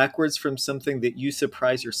working backwards from something that you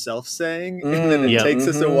surprise yourself saying, and then it takes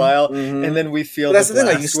us a while, and then we feel that's the thing,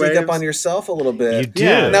 like you sneak up on yourself a little bit. You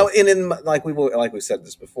do. Now in like we said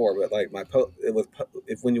this before, but like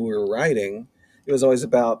when you were writing, it was always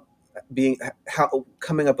about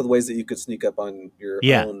coming up with ways that you could sneak up on your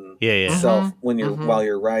own self when you're while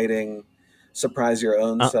you're writing, surprise your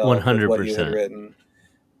own self 100%. With what you had written,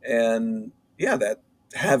 and that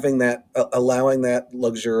having that allowing that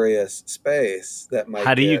luxurious space that might.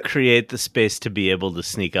 How do you create the space to be able to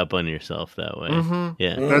sneak up on yourself that way?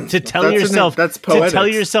 To tell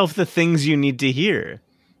yourself the things you need to hear.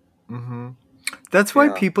 That's why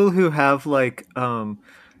people who have like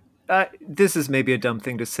this is maybe a dumb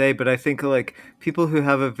thing to say, but I think like people who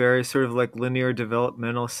have a very sort of like linear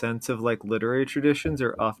developmental sense of like literary traditions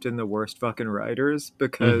are often the worst fucking writers,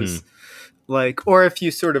 because like, or if you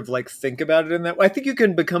sort of like think about it in that way, I think you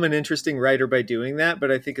can become an interesting writer by doing that, but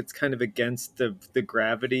I think it's kind of against the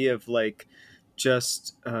gravity of like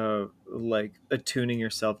just like attuning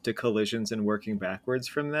yourself to collisions and working backwards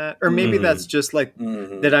from that. Or maybe that's just like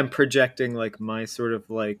that I'm projecting like my sort of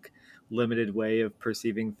like limited way of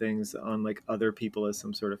perceiving things on like other people as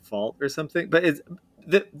some sort of fault or something. But it's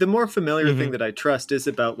the more familiar thing that I trust is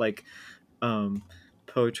about like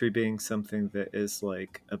poetry being something that is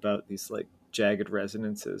like about these like jagged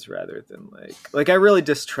resonances rather than like I really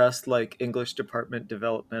distrust like English department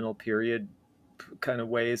developmental period kind of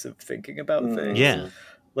ways of thinking about things.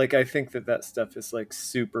 Like I think that stuff is like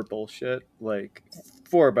super bullshit, like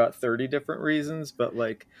for about 30 different reasons, but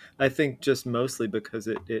like I think just mostly because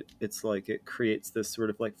it's like it creates this sort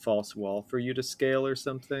of like false wall for you to scale or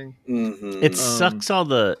something. It sucks all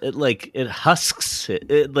it husks it.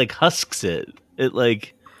 It like husks it. It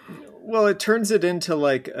like Well, it turns it into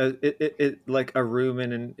like like a room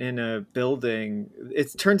in a building.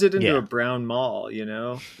 It turns it into a brown mall, you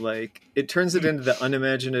know? Like it turns it into the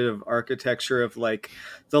unimaginative architecture of like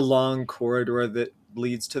the long corridor that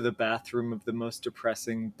leads to the bathroom of the most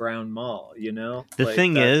depressing brown mall, you know? The like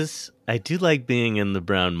thing is, I do like being in the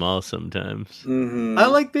brown mall sometimes. Mm-hmm. I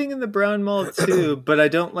like being in the brown mall too, but I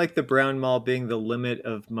don't like the brown mall being the limit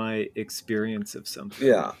of my experience of something.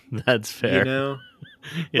 Yeah. That's fair. You know?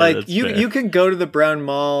 Yeah, like that's you fair. you can go to the brown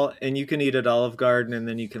mall and you can eat at Olive Garden and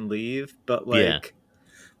then you can leave, but like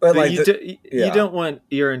but like you don't want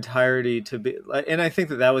your entirety to be like, and I think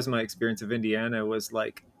that was my experience of Indiana was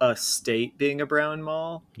like a state being a brown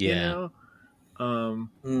mall, you know.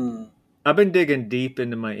 I've been digging deep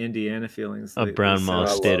into my Indiana feelings lately. A brown mall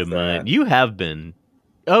state of mind. That. You have been.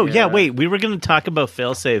 Oh yeah, wait, we were going to talk about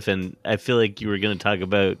failsafe, and I feel like you were going to talk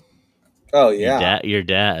about your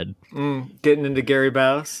dad. Getting into Gary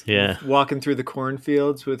Baus. Yeah. Walking through the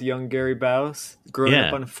cornfields with young Gary Baus. Growing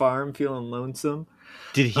up on a farm, feeling lonesome.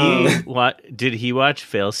 Did he Did he watch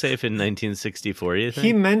Failsafe in 1964? You think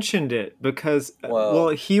he mentioned it because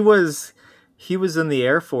he was in the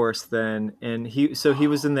Air Force then, and he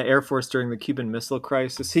was in the Air Force during the Cuban Missile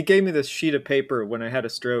Crisis. He gave me this sheet of paper when I had a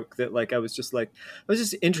stroke that like I was just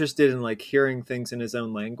interested in like hearing things in his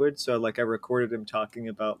own language. So like I recorded him talking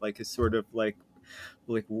about like his sort of like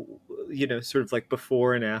you know, sort of like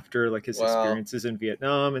before and after, like his experiences in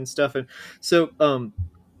Vietnam and stuff. And so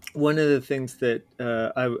one of the things that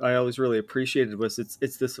I always really appreciated was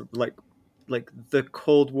it's this like the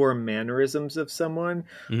Cold War mannerisms of someone,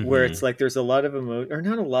 where it's like there's a lot of emotion, or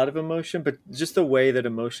not a lot of emotion, but just the way that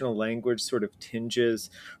emotional language sort of tinges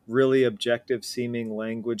really objective seeming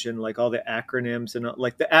language, and like all the acronyms and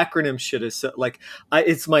like the acronym shit is so, like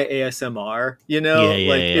it's my ASMR, you know,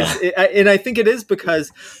 and I think it is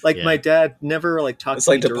because like my dad never like talked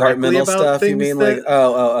to me directly about stuff. Things you mean that,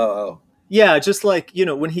 like yeah, just like, you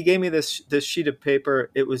know, when he gave me this sheet of paper,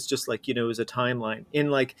 it was just like, you know, it was a timeline. And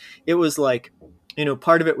like, it was like, you know,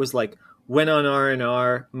 part of it was like, went on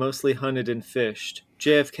R&R, mostly hunted and fished.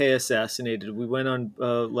 JFK assassinated. We went on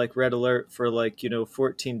like red alert for like, you know,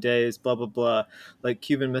 14 days, blah, blah, blah. Like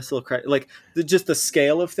Cuban Missile Crisis. Like just the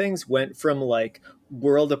scale of things went from like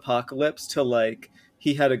world apocalypse to like,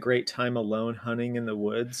 he had a great time alone hunting in the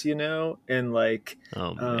woods, you know, and like,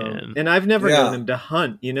 and I've never known him to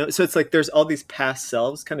hunt, you know, so it's like there's all these past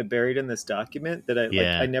selves kind of buried in this document that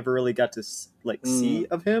I never really got to like see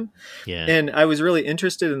of him. And I was really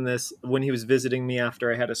interested in this when he was visiting me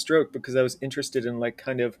after I had a stroke, because I was interested in like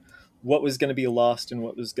kind of what was going to be lost and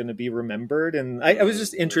what was going to be remembered. And I was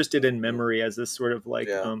just interested in memory as this sort of like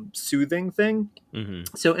soothing thing.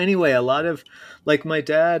 So anyway, a lot of like my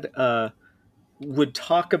dad, would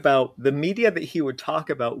talk about the media that he would talk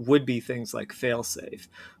about would be things like Failsafe,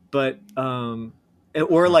 but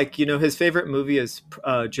or like, you know, his favorite movie is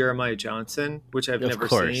Jeremiah Johnson, which I've never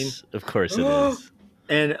seen. Of course it is.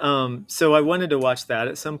 And so I wanted to watch that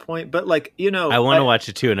at some point, but like, you know, I want to watch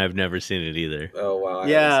it too, and I've never seen it either. Oh wow.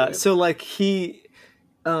 Yeah, so like he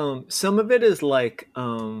some of it is like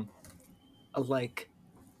a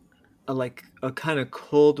kind of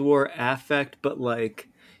Cold War affect, but like,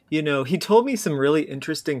 you know, he told me some really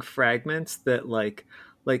interesting fragments that like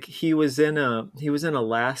he was in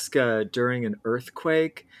Alaska during an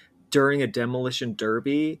earthquake, during a demolition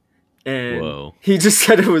derby, and he just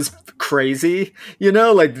said it was crazy, you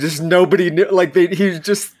know, like just nobody knew, like he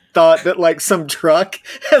just thought that like some truck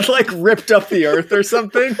had like ripped up the earth or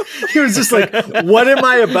something. He was just like, what am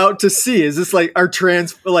I about to see? Is this like our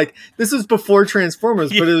like this was before Transformers,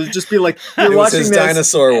 but it would just be like you're watching this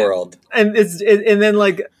dinosaur world, and and then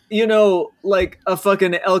like, you know, like a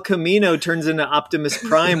fucking El Camino turns into Optimus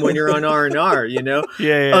Prime when you're on R&R, you know?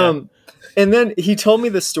 And then he told me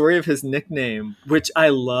the story of his nickname, which I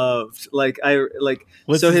loved. Like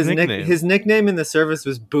What's his nickname? His nickname in the service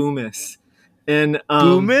was Boomis. And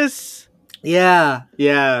Boomis? Yeah,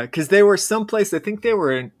 because they were someplace, I think they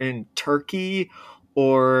were in Turkey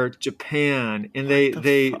or Japan, and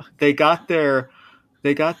they got their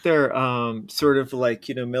sort of like,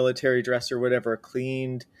 you know, military dress or whatever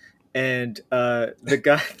cleaned, and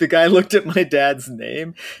the guy looked at my dad's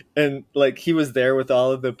name, and like he was there with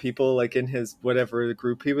all of the people like in his whatever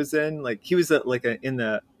group he was in. Like he was in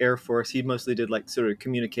the Air Force. He mostly did like sort of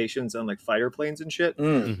communications on like fighter planes and shit.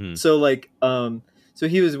 So like so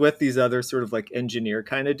he was with these other sort of like engineer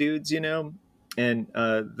kind of dudes, you know. And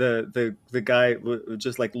the guy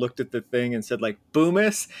just like looked at the thing and said like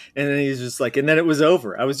Boomis, and then he's just like, and then it was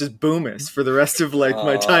over. I was just Boomis for the rest of like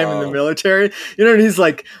my time in the military, you know. And he's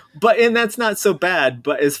like, and that's not so bad,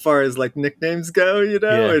 but as far as like nicknames go, you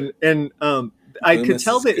know. And I could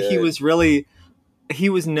tell that he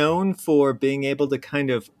was known for being able to kind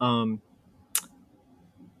of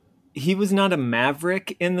he was not a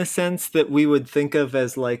maverick in the sense that we would think of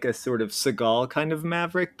as like a sort of Seagal kind of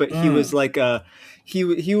maverick, but he was like he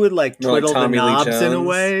would like twiddle the knobs in a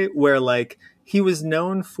way where like he was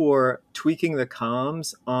known for tweaking the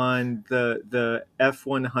comms on the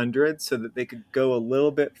F-100 so that they could go a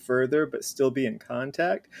little bit further but still be in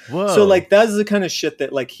contact. Whoa. So like that's the kind of shit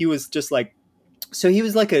that like he was just like. So he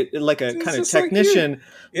was like a kind of technician,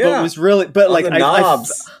 like but was really like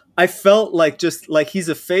I felt like just like he's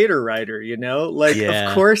a fader writer, you know, like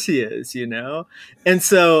of course he is, you know, and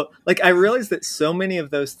so like I realized that so many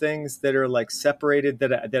of those things that are like separated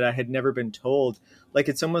that I had never been told, like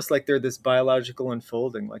it's almost like they're this biological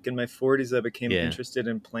unfolding. Like in my 40s, I became interested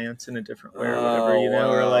in plants in a different way or whatever, you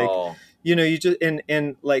know, or like you know, you just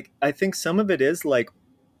and like I think some of it is like.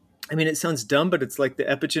 I mean, it sounds dumb, but it's like the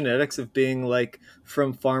epigenetics of being like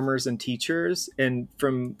from farmers and teachers and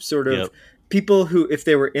from sort of people who, if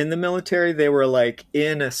they were in the military, they were like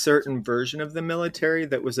in a certain version of the military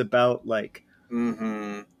that was about like,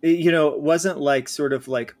 you know, it wasn't like sort of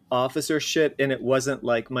like officer shit. And it wasn't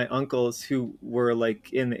like my uncles who were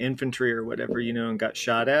like in the infantry or whatever, you know, and got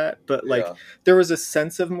shot at. But like there was a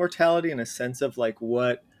sense of mortality and a sense of like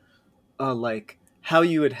what, like how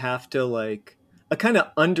you would have to like, a kind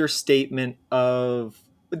of understatement of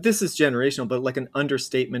this is generational, but like an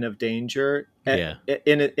understatement of danger.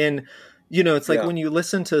 In you know, it's like when you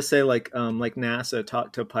listen to say like NASA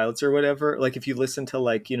talk to pilots or whatever, like if you listen to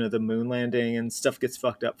like, you know, the moon landing and stuff gets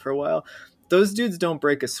fucked up for a while, those dudes don't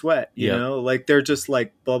break a sweat, you know, like they're just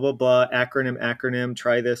like blah, blah, blah, acronym,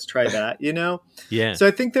 try this, try that, you know? So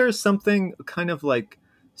I think there's something kind of like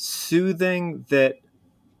soothing that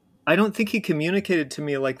I don't think he communicated to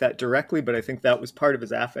me like that directly, but I think that was part of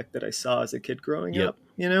his affect that I saw as a kid growing up,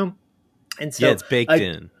 you know? And so it's baked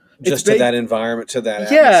in. Just to that environment, to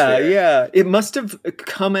that atmosphere. Yeah. It must have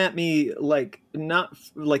come at me like not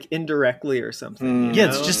like indirectly or something. You know?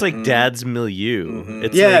 It's just like dad's milieu.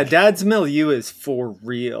 It's like, dad's milieu is for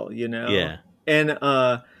real, you know? Yeah. And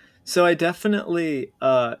so I definitely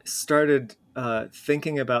started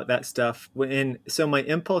thinking about that stuff. And so my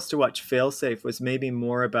impulse to watch Failsafe was maybe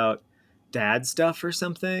more about dad stuff or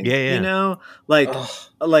something, you know, like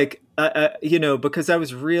you know, because I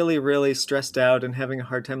was really, really stressed out and having a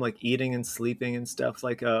hard time like eating and sleeping and stuff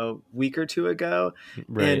like a week or two ago.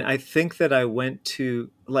 And I think that I went to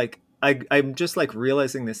like, I'm just like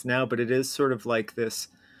realizing this now, but it is sort of like this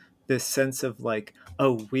sense of like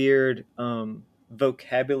a weird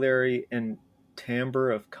vocabulary and timbre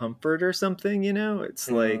of comfort or something, you know. It's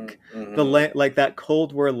like like that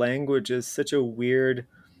Cold War language is such a weird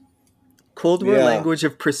Cold War language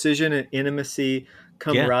of precision and intimacy,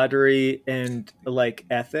 camaraderie and like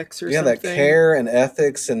ethics or something. That care and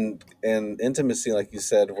ethics and intimacy, like you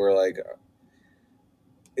said, were like,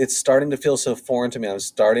 it's starting to feel so foreign to me. I'm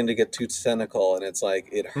starting to get too cynical, and it's like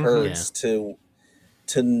it hurts to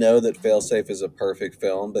know that Failsafe is a perfect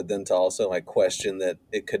film, but then to also like question that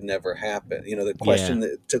it could never happen. You know, the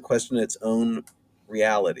question to question its own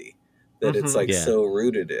reality that it's like so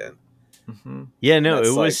rooted in. Yeah, no, it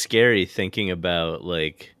was like, scary thinking about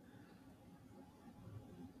like,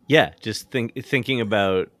 just thinking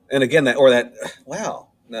about, and again that's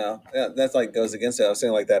like goes against it. I was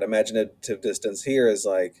saying like that imaginative distance here is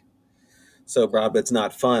like so broad, but it's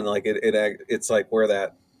not fun. Like it's like where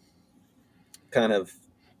that kind of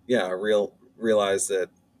realize that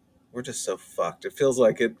we're just so fucked. It feels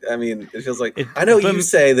like it. I mean, it feels like I know you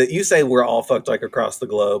say we're all fucked like across the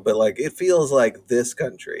globe, but like it feels like this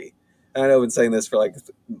country. And I know I've been saying this for like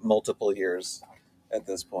multiple years at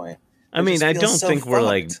this point. I mean, I don't think we're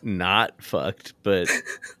like not fucked, but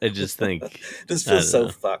I just think it just feels so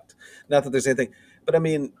fucked. Not that there's anything, but I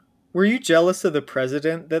mean, were you jealous of the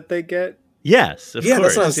president that they get? Yes, of course.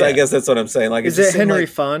 That's what I'm saying. I guess that's what I'm saying. Like, is it Henry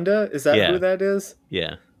Fonda? Is that who that is?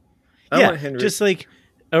 Yeah. I want Henry. Just like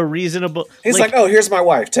a reasonable. He's like, oh, here's my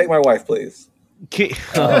wife. Take my wife, please.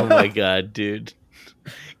 Oh my god, dude.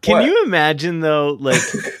 Can you imagine though, like,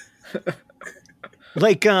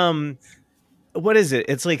 what is it?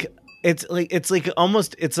 It's like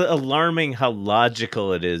almost it's alarming how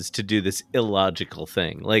logical it is to do this illogical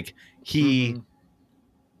thing. Like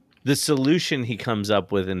the solution he comes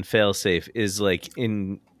up with in Failsafe is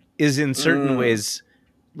in certain ways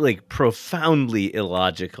like profoundly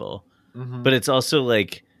illogical, but it's also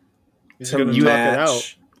like you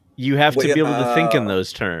match. you have to be able to think in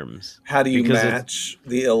those terms. How do you match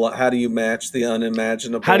the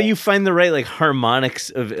unimaginable? How do you find the right harmonics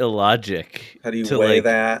of illogic? How do you weigh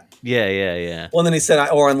that? Yeah. Well, and then he said,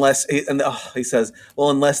 he says, well,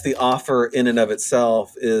 unless the offer in and of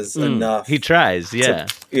itself is enough. He tries, yeah.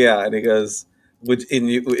 And he goes,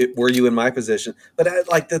 were you in my position? But I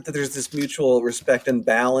like that there's this mutual respect and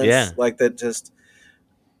balance, like that. Just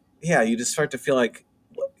you just start to feel like,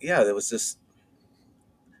 there was this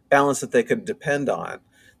balance that they could depend on.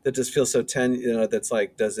 That just feels so that's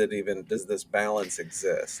like, does this balance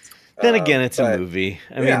exist? Then again, it's a movie.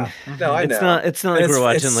 I mean, I know. It's not like we're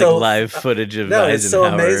watching live footage of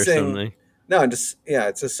Eisenhower or something. No, it's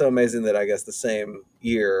just so amazing that I guess the same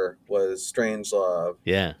year was Strangelove.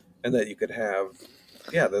 Yeah. And that you could have,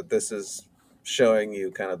 that this is showing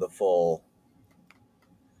you kind of the full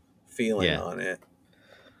feeling on it.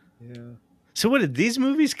 Yeah. So what, did these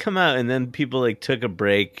movies come out and then people took a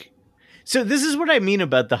break? So this is what I mean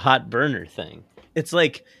about the hot burner thing. It's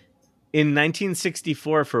like in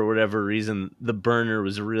 1964, for whatever reason, the burner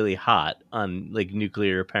was really hot on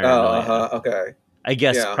nuclear paranoia. Okay. I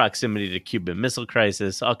guess proximity to Cuban Missile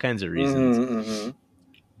Crisis, all kinds of reasons. Mm-hmm.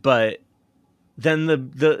 But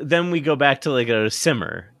then then we go back to a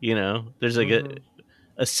simmer, there's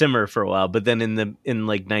a simmer for a while, but then in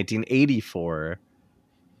 1984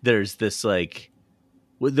 there's this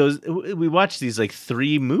we watched these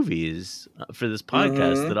 3 movies for this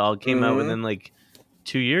podcast that all came out within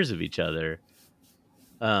 2 years of each other.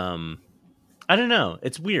 I don't know,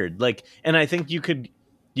 it's weird, and I think you can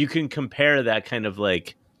compare that kind of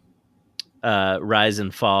rise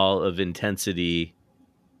and fall of intensity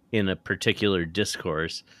in a particular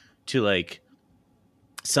discourse to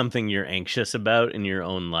something you're anxious about in your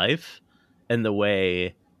own life, and the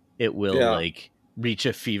way it will reach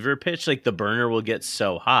a fever pitch. The burner will get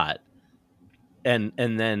so hot and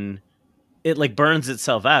then it burns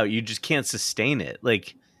itself out. You just can't sustain it.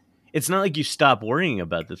 It's not like you stop worrying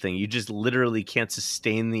about the thing. You just literally can't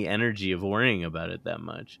sustain the energy of worrying about it that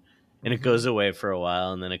much. And it goes away for a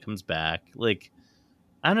while and then it comes back.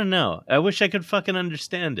 I don't know. I wish I could fucking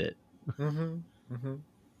understand it.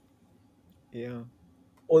 Yeah.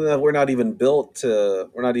 Well, we're not even built to.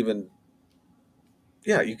 We're not even.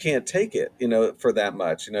 Yeah, you can't take it. For that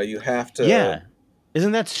much. You have to. Yeah.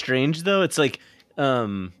 Isn't that strange though? It's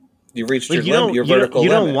you reached your limit. Your vertical limit. You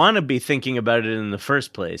don't want to be thinking about it in the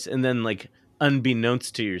first place, and then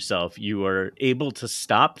unbeknownst to yourself, you are able to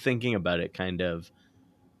stop thinking about it, kind of,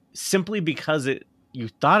 simply because you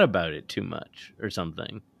thought about it too much or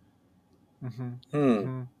something.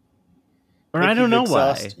 Or I don't know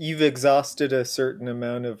why. You've exhausted a certain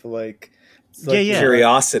amount of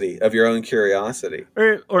curiosity, of your own curiosity.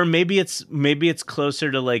 Or maybe it's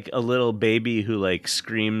closer to a little baby who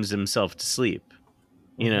screams himself to sleep,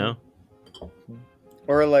 Or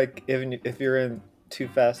if you're in Too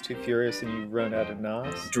Fast, Too Furious and you run out of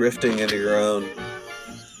nos. Drifting into your own.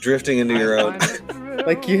 You hit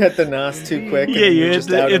the nos too quick. Yeah,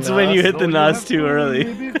 it's when you hit the nos too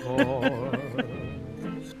early.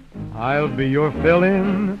 I'll be your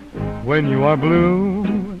fill-in when you are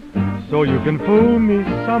blue, so you can fool me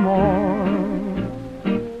some more.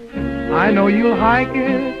 I know you'll hike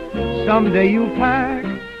it, someday you'll pack,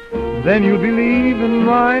 then you'll be leaving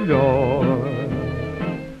my door.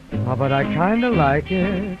 But I kinda like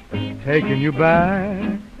it, taking you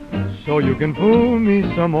back, so you can fool me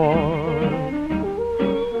some more.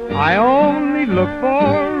 I only look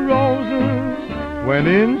for roses when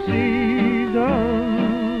in season.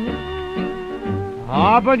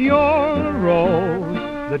 But you're a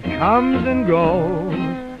rose that comes and goes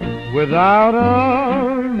without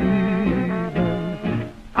a reason.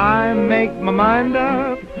 I make my mind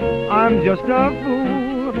up, I'm just a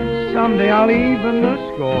fool. Someday I'll even the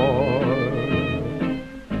score,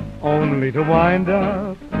 only to wind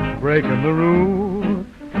up breaking the rule,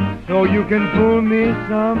 so you can fool me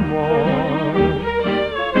some more.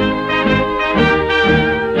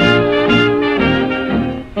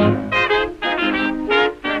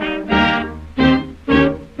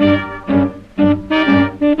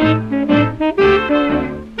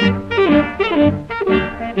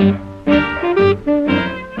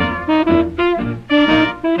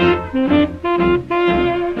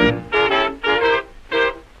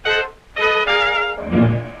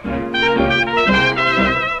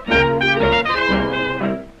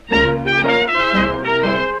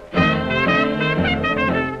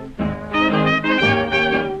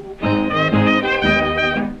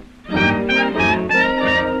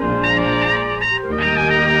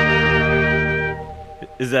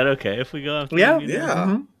 Is that okay if we go off? Yeah.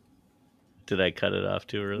 Yeah. Did I cut it off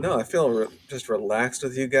too early? No, I feel just relaxed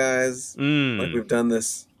with you guys. Like we've done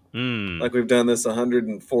this. Like we've done this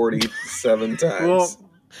 147 times. Well,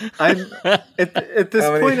 I'm at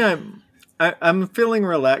this point. I'm feeling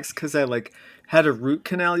relaxed because I like had a root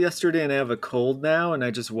canal yesterday and I have a cold now, and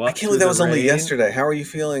I just walked. I can't believe that was only yesterday. How are you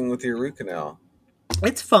feeling with your root canal?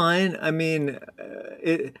 It's fine. I mean,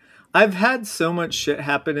 I've had so much shit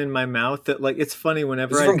happen in my mouth that like it's funny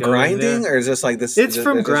whenever I go from grinding, or is this like this? It's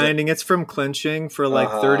from grinding. It's from clenching for like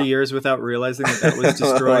 30 years without realizing that was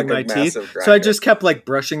destroying my teeth. So I just kept like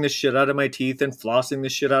brushing the shit out of my teeth and flossing the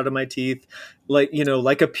shit out of my teeth, like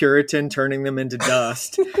like a Puritan, turning them into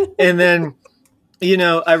dust. And then,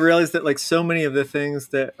 I realized that like so many of the things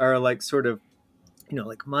that are like sort of,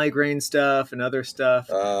 like migraine stuff and other stuff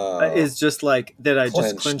is just like that. I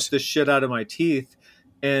just clenched the shit out of my teeth.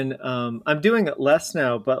 And I'm doing it less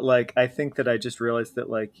now, but like I think that I just realized that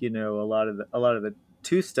like a lot of the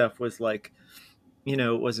tooth stuff was like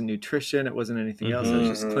it wasn't nutrition, it wasn't anything else. I was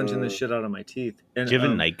just clenching the shit out of my teeth. And, do you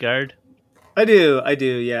have a night guard? I do,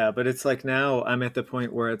 yeah. But it's like now I'm at the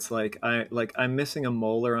point where it's like I'm missing a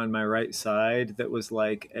molar on my right side that was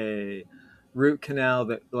like a root canal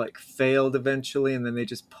that like failed eventually, and then they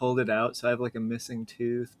just pulled it out. So I have like a missing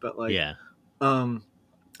tooth, but like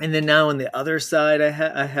and then now on the other side, I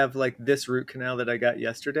have like this root canal that I got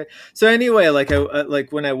yesterday. So anyway, like I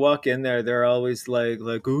like when I walk in there, they're always like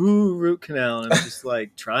ooh, root canal, and I'm just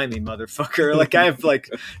like, try me, motherfucker. Like I have like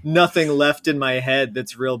nothing left in my head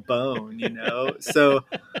that's real bone, So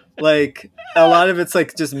like a lot of it's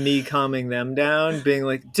like just me calming them down, being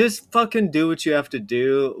like, just fucking do what you have to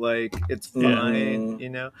do. Like it's fine,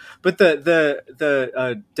 But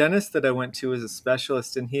the dentist that I went to was a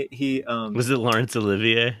specialist, and he was it Laurence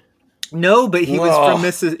Olivier? No, but he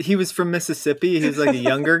was from Mississippi. He was like a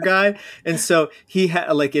younger guy, and so he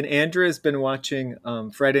had like, and Andrew has been watching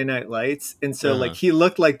Friday Night Lights, and so like he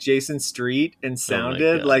looked like Jason Street and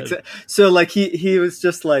sounded like so. Like he was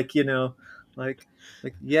just like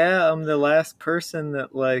like yeah, I'm the last person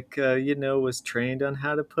that like was trained on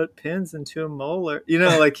how to put pins into a molar.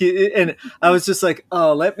 Like and I was just like,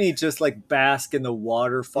 oh, let me just like bask in the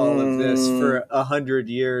waterfall of this for 100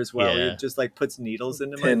 years while he just like puts needles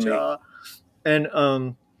into my jaw.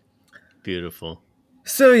 And beautiful.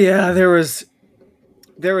 So yeah, there was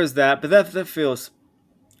that, but that feels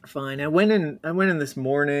fine. I went in this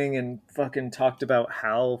morning and fucking talked about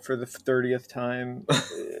Hal for the 30th time,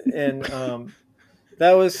 and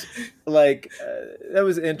that was like that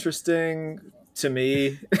was interesting to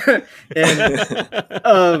me.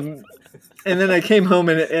 And then I came home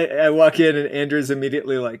and I walk in and Andrew's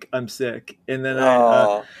immediately like, I'm sick. And then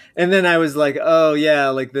I was like, oh yeah,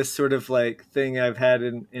 like this sort of like thing I've had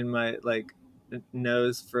in my like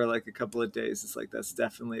nose for like a couple of days. It's like, that's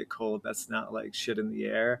definitely a cold. That's not like shit in the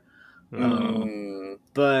air.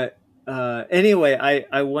 But anyway,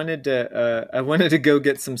 I wanted to go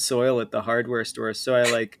get some soil at the hardware store. So I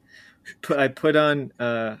like I put on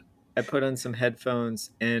some headphones,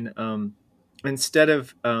 and instead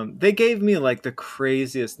of they gave me like the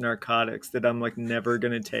craziest narcotics that I'm like never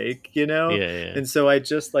gonna take, and so I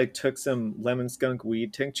just like took some lemon skunk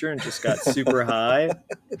weed tincture and just got super high,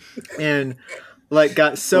 and like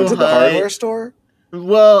got so high. To the hardware store?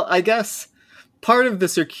 Well, I guess part of the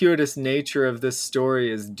circuitous nature of this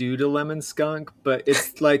story is due to lemon skunk, but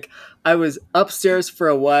it's like I was upstairs for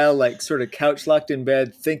a while, like sort of couch locked in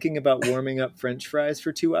bed, thinking about warming up French fries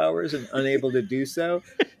for 2 hours and unable to do so.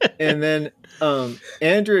 And then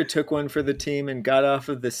Andrew took one for the team and got off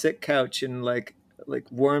of the sick couch and like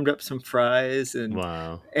warmed up some fries and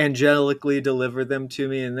angelically delivered them to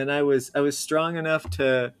me. And then I was strong enough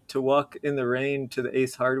to walk in the rain to the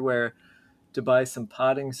Ace Hardware to buy some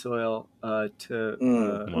potting soil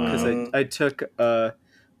because I took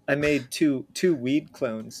I made two weed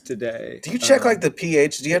clones today. Do you check like the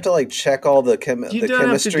pH? Do you have to like check all the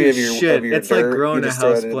chemistry of your shit. It's dirt? Like growing a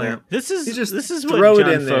house plant. This is what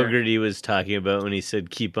John Fogerty was talking about when he said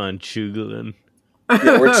keep on chugling.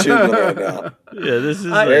 Yeah, we're chugling right now. Yeah, this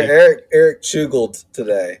is Eric chugled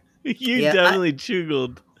today. You definitely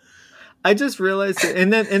chugled. I just realized it.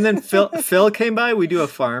 And then Phil came by. We do a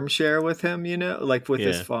farm share with him, like with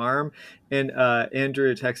his farm. And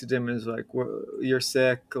Andrew texted him and was like, you're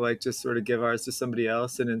sick, like just sort of give ours to somebody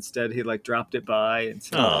else. And instead he like dropped it by. And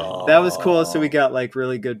so that was cool. So we got like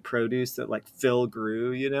really good produce that like Phil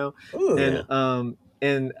grew, Ooh.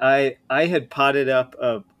 And I had potted up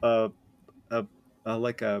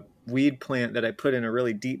like a weed plant that I put in a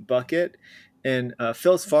really deep bucket. And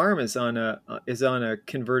Phil's farm is on a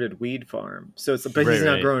converted weed farm, so he's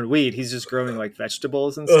not growing weed. He's just growing like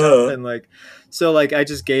vegetables and stuff. And like, so like I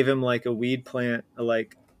just gave him like a weed plant,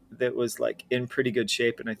 like that was like in pretty good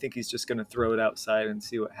shape, and I think he's just going to throw it outside and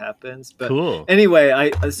see what happens. But cool. Anyway, I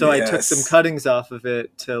took some cuttings off of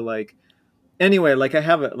it to like. Anyway, like I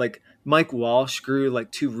have like Mike Walsh grew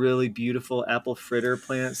like 2 really beautiful apple fritter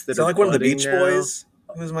plants that are like one of the Beach now. Boys.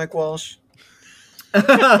 Who's Mike Walsh? He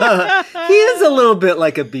is a little bit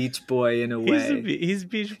like a beach boy in a way. He's a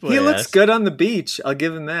beach boy. He looks good on the beach. I'll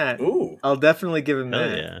give him that. Ooh, I'll definitely give him Hell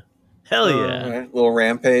that. Yeah. Hell yeah. Right. Little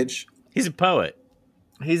rampage. He's a poet.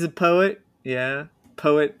 He's a poet. Yeah,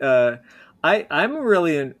 poet. I'm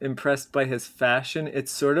really impressed by his fashion.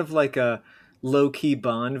 It's sort of like a low-key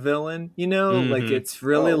Bond villain, you know? Mm-hmm. Like it's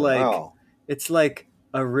really it's like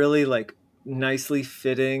a really like nicely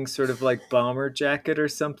fitting sort of like bomber jacket or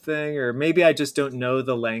something, or maybe I just don't know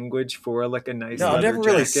the language for like a nice I've never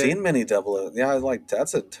really jacket. seen many 00. Yeah, like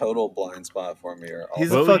that's a total blind spot for me.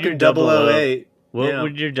 He's a fucking 008. What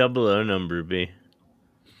would your 00 number be?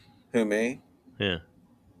 Who, me? Yeah.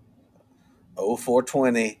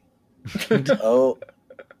 0420.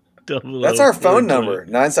 Double That's our phone number.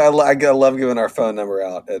 I love giving our phone number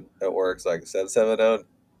out at work. It's like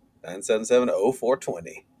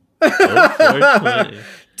 770-977-0420.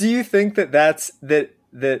 Do you think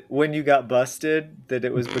that when you got busted that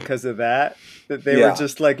it was because of that they were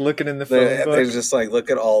just like looking in the phone book? They're just like,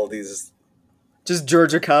 look at all of these, just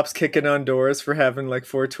Georgia cops kicking on doors for having like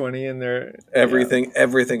 420 in their everything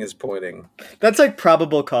is pointing. That's like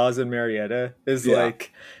probable cause in Marietta is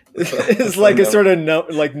like it's like a sort of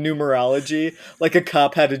numerology. Like a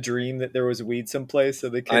cop had a dream that there was weed someplace, so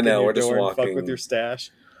they kick in your door and fuck with your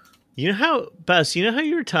stash. You know how, Bess,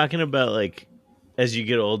 you were talking about like as you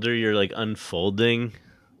get older you're like unfolding,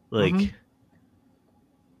 like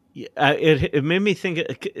it made me think.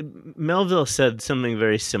 Melville said something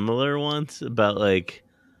very similar once about like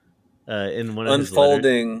in one of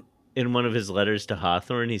unfolding in one of his letters to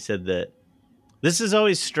Hawthorne. He said that this has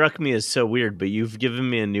always struck me as so weird, but you've given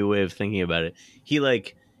me a new way of thinking about it. He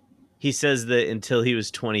says that until he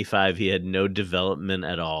was 25, he had no development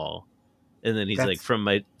at all. And then he's like, from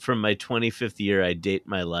my 25th year, I date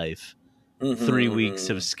my life. 3 weeks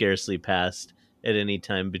have scarcely passed at any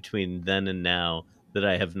time between then and now that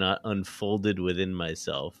I have not unfolded within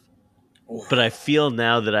myself. But I feel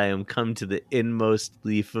now that I am come to the inmost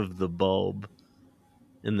leaf of the bulb,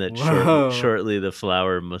 and that shortly the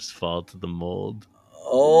flower must fall to the mold.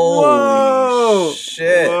 Oh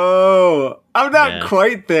shit! Whoa! I'm not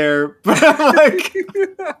quite there, but I'm like,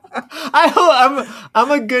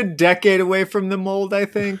 I'm a good decade away from the mold, I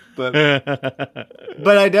think. But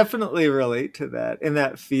I definitely relate to that, and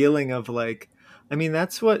that feeling of like, I mean,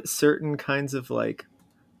 that's what certain kinds of like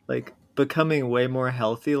becoming way more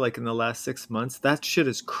healthy, like in the last 6 months. That shit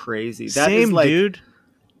is crazy. That is like, dude.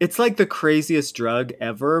 It's like the craziest drug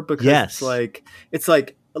ever because it's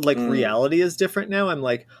like reality is different now. I'm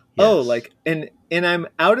like, and I'm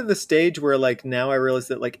out of the stage where like now I realize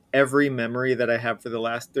that like every memory that I have for the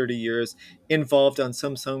last 30 years involved on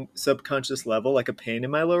some subconscious level, like a pain in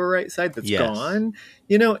my lower right side that's gone,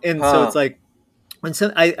 you know? And so it's like, and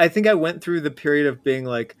so I think I went through the period of being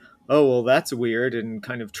like, oh, well, that's weird and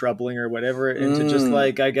kind of troubling or whatever. And to just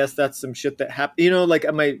like, I guess that's some shit that happened, you know, like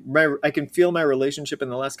I can feel my relationship in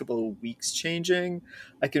the last couple of weeks changing.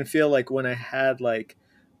 I can feel like when I had like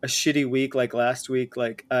a shitty week, like last week,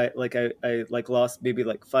 like I lost maybe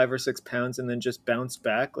like 5 or 6 pounds and then just bounced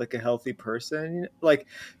back like a healthy person. You know? Like,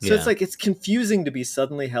 so it's like, it's confusing to be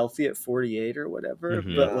suddenly healthy at 48 or whatever.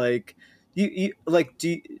 But like, you like,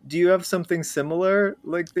 do you have something similar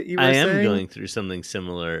like that you were saying? I am going through something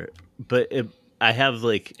similar, but I have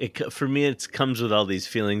like for me it comes with all these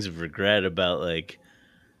feelings of regret about like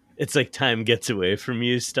it's like time gets away from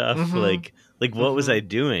you stuff. Like what was I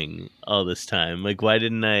doing all this time? Like why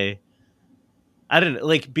didn't I don't know,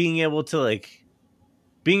 like being able to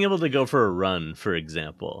go for a run, for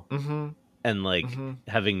example, and like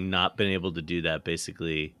having not been able to do that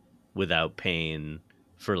basically without pain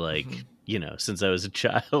for like you know, since I was a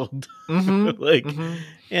child. Like,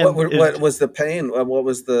 and what was the pain?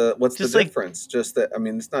 What's the difference? Just that, I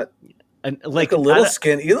mean, it's not like a little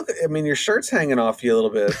skin. You look, I mean, your shirt's hanging off you a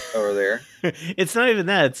little bit over there. It's not even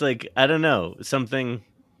that. It's like, I don't know, something.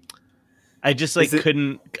 I just like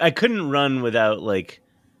couldn't run without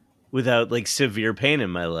severe pain in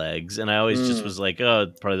my legs. And I always just was like,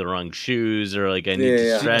 oh, probably the wrong shoes, or like I need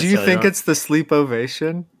to stretch. Do you think it's the sleep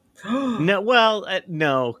ovation? No, well,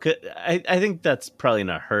 no. I think that's probably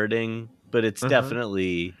not hurting, but it's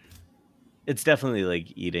definitely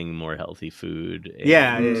like eating more healthy food.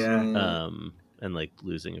 And, and like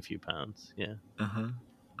losing a few pounds. Yeah.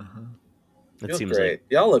 That seems great.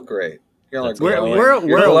 Y'all look great. Y'all are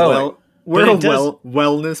we're We're a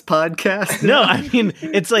wellness podcast. No, I mean,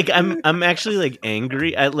 it's like I'm actually like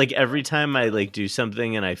angry. Like every time I like do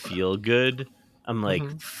something and I feel good, I'm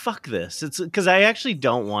like, fuck this. It's because I actually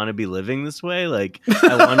don't want to be living this way. Like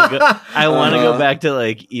I want to go. I want to go back to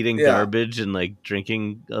like eating garbage and like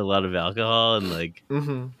drinking a lot of alcohol and like.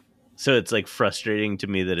 So it's like frustrating to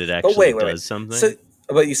me that it actually does something. So,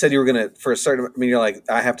 but you said you were gonna for a certain. I mean, you're like,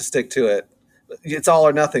 I have to stick to it. It's all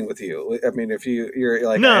or nothing with you. I mean, if you're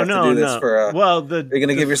like, I have to do this for a. Are you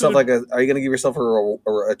gonna give yourself Are you gonna give yourself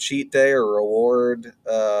a cheat day or a reward?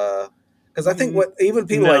 Because I think even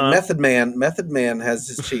people like Method Man has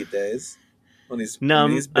his cheat days when he's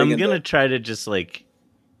I'm gonna try to just like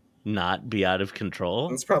not be out of control.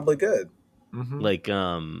 That's probably good. Like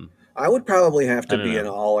I would probably have to be an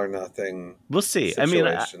all or nothing. We'll see.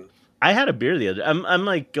 Situation. I mean, I had a beer the other. I'm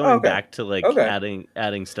like going back to like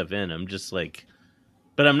adding stuff in. I'm just like,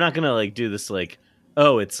 but I'm not gonna like do this like,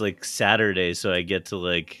 oh, it's like Saturday, so I get to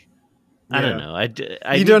like, I don't know.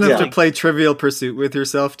 You don't have to play Trivial Pursuit with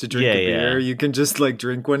yourself to drink a beer. You can just like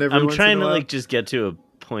drink whenever. I'm trying to like just get to a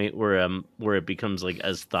point where it becomes like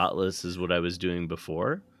as thoughtless as what I was doing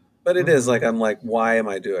before. But it is like, I'm like, why am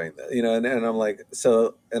I doing that? You know, and I'm like,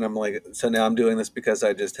 so now I'm doing this because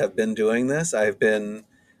I just have been doing this. I've been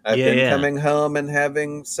coming home and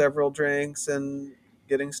having several drinks and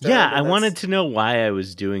getting started. Yeah, I wanted to know why I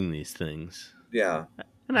was doing these things. Yeah.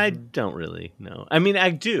 And I don't really know. I mean,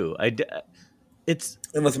 I do. And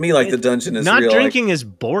with me, like the dungeon is not real, drinking is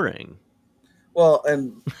boring. Well,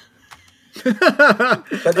 and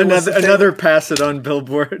but another pass it on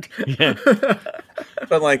billboard. Yeah.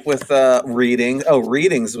 But like with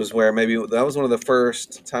readings was where maybe that was one of the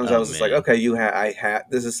first times I was just like, okay,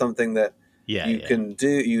 this is something that can do.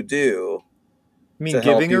 You do. You mean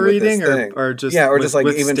giving a reading or just just like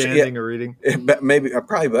even standing a reading? Maybe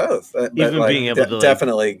probably both. Even like, being able to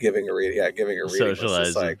definitely giving a reading. Yeah, giving a reading. Socialize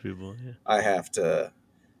with like, people. Yeah. I have to,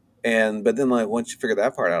 but then like once you figure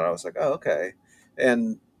that part out, I was like, oh okay,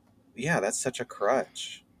 and yeah, that's such a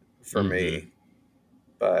crutch for me.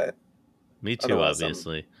 But me too,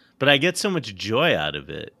 obviously. But I get so much joy out of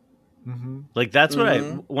it. Like that's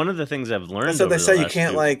what one of the things I've learned. So they say you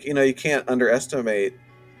can't you can't underestimate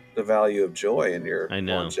the value of joy in your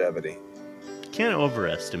longevity. Can't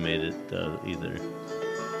overestimate it though either.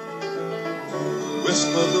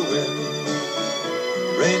 Whisper the wind,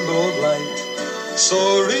 rainbow of light,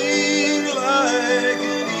 soaring like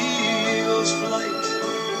an eagle's flight,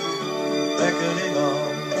 beckoning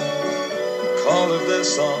on, call of their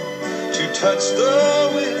song to touch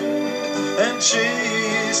the wind and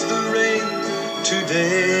chase the rain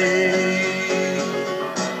today.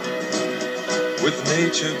 With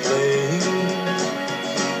nature playing,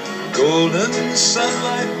 golden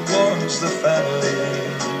sunlight warms the family,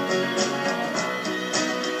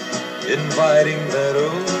 inviting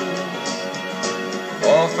meadows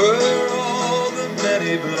offer all the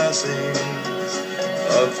many blessings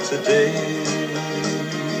of today.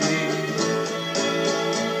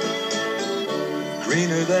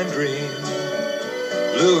 Greener than green,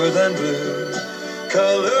 bluer than blue,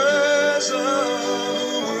 colors of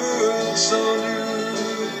a world so new.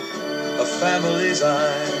 A family's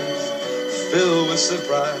eyes fill with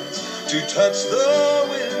surprise to touch the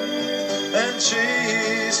wind and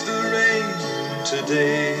chase the rain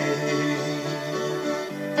today.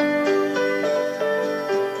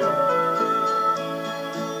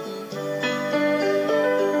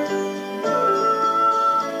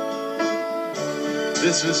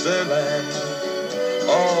 This is their land,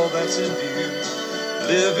 all that's in view,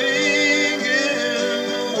 living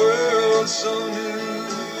in a world so new.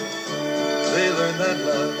 They learn that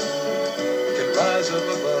love can rise up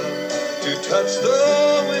above to touch the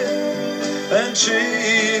wind and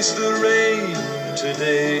chase the rain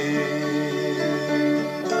today.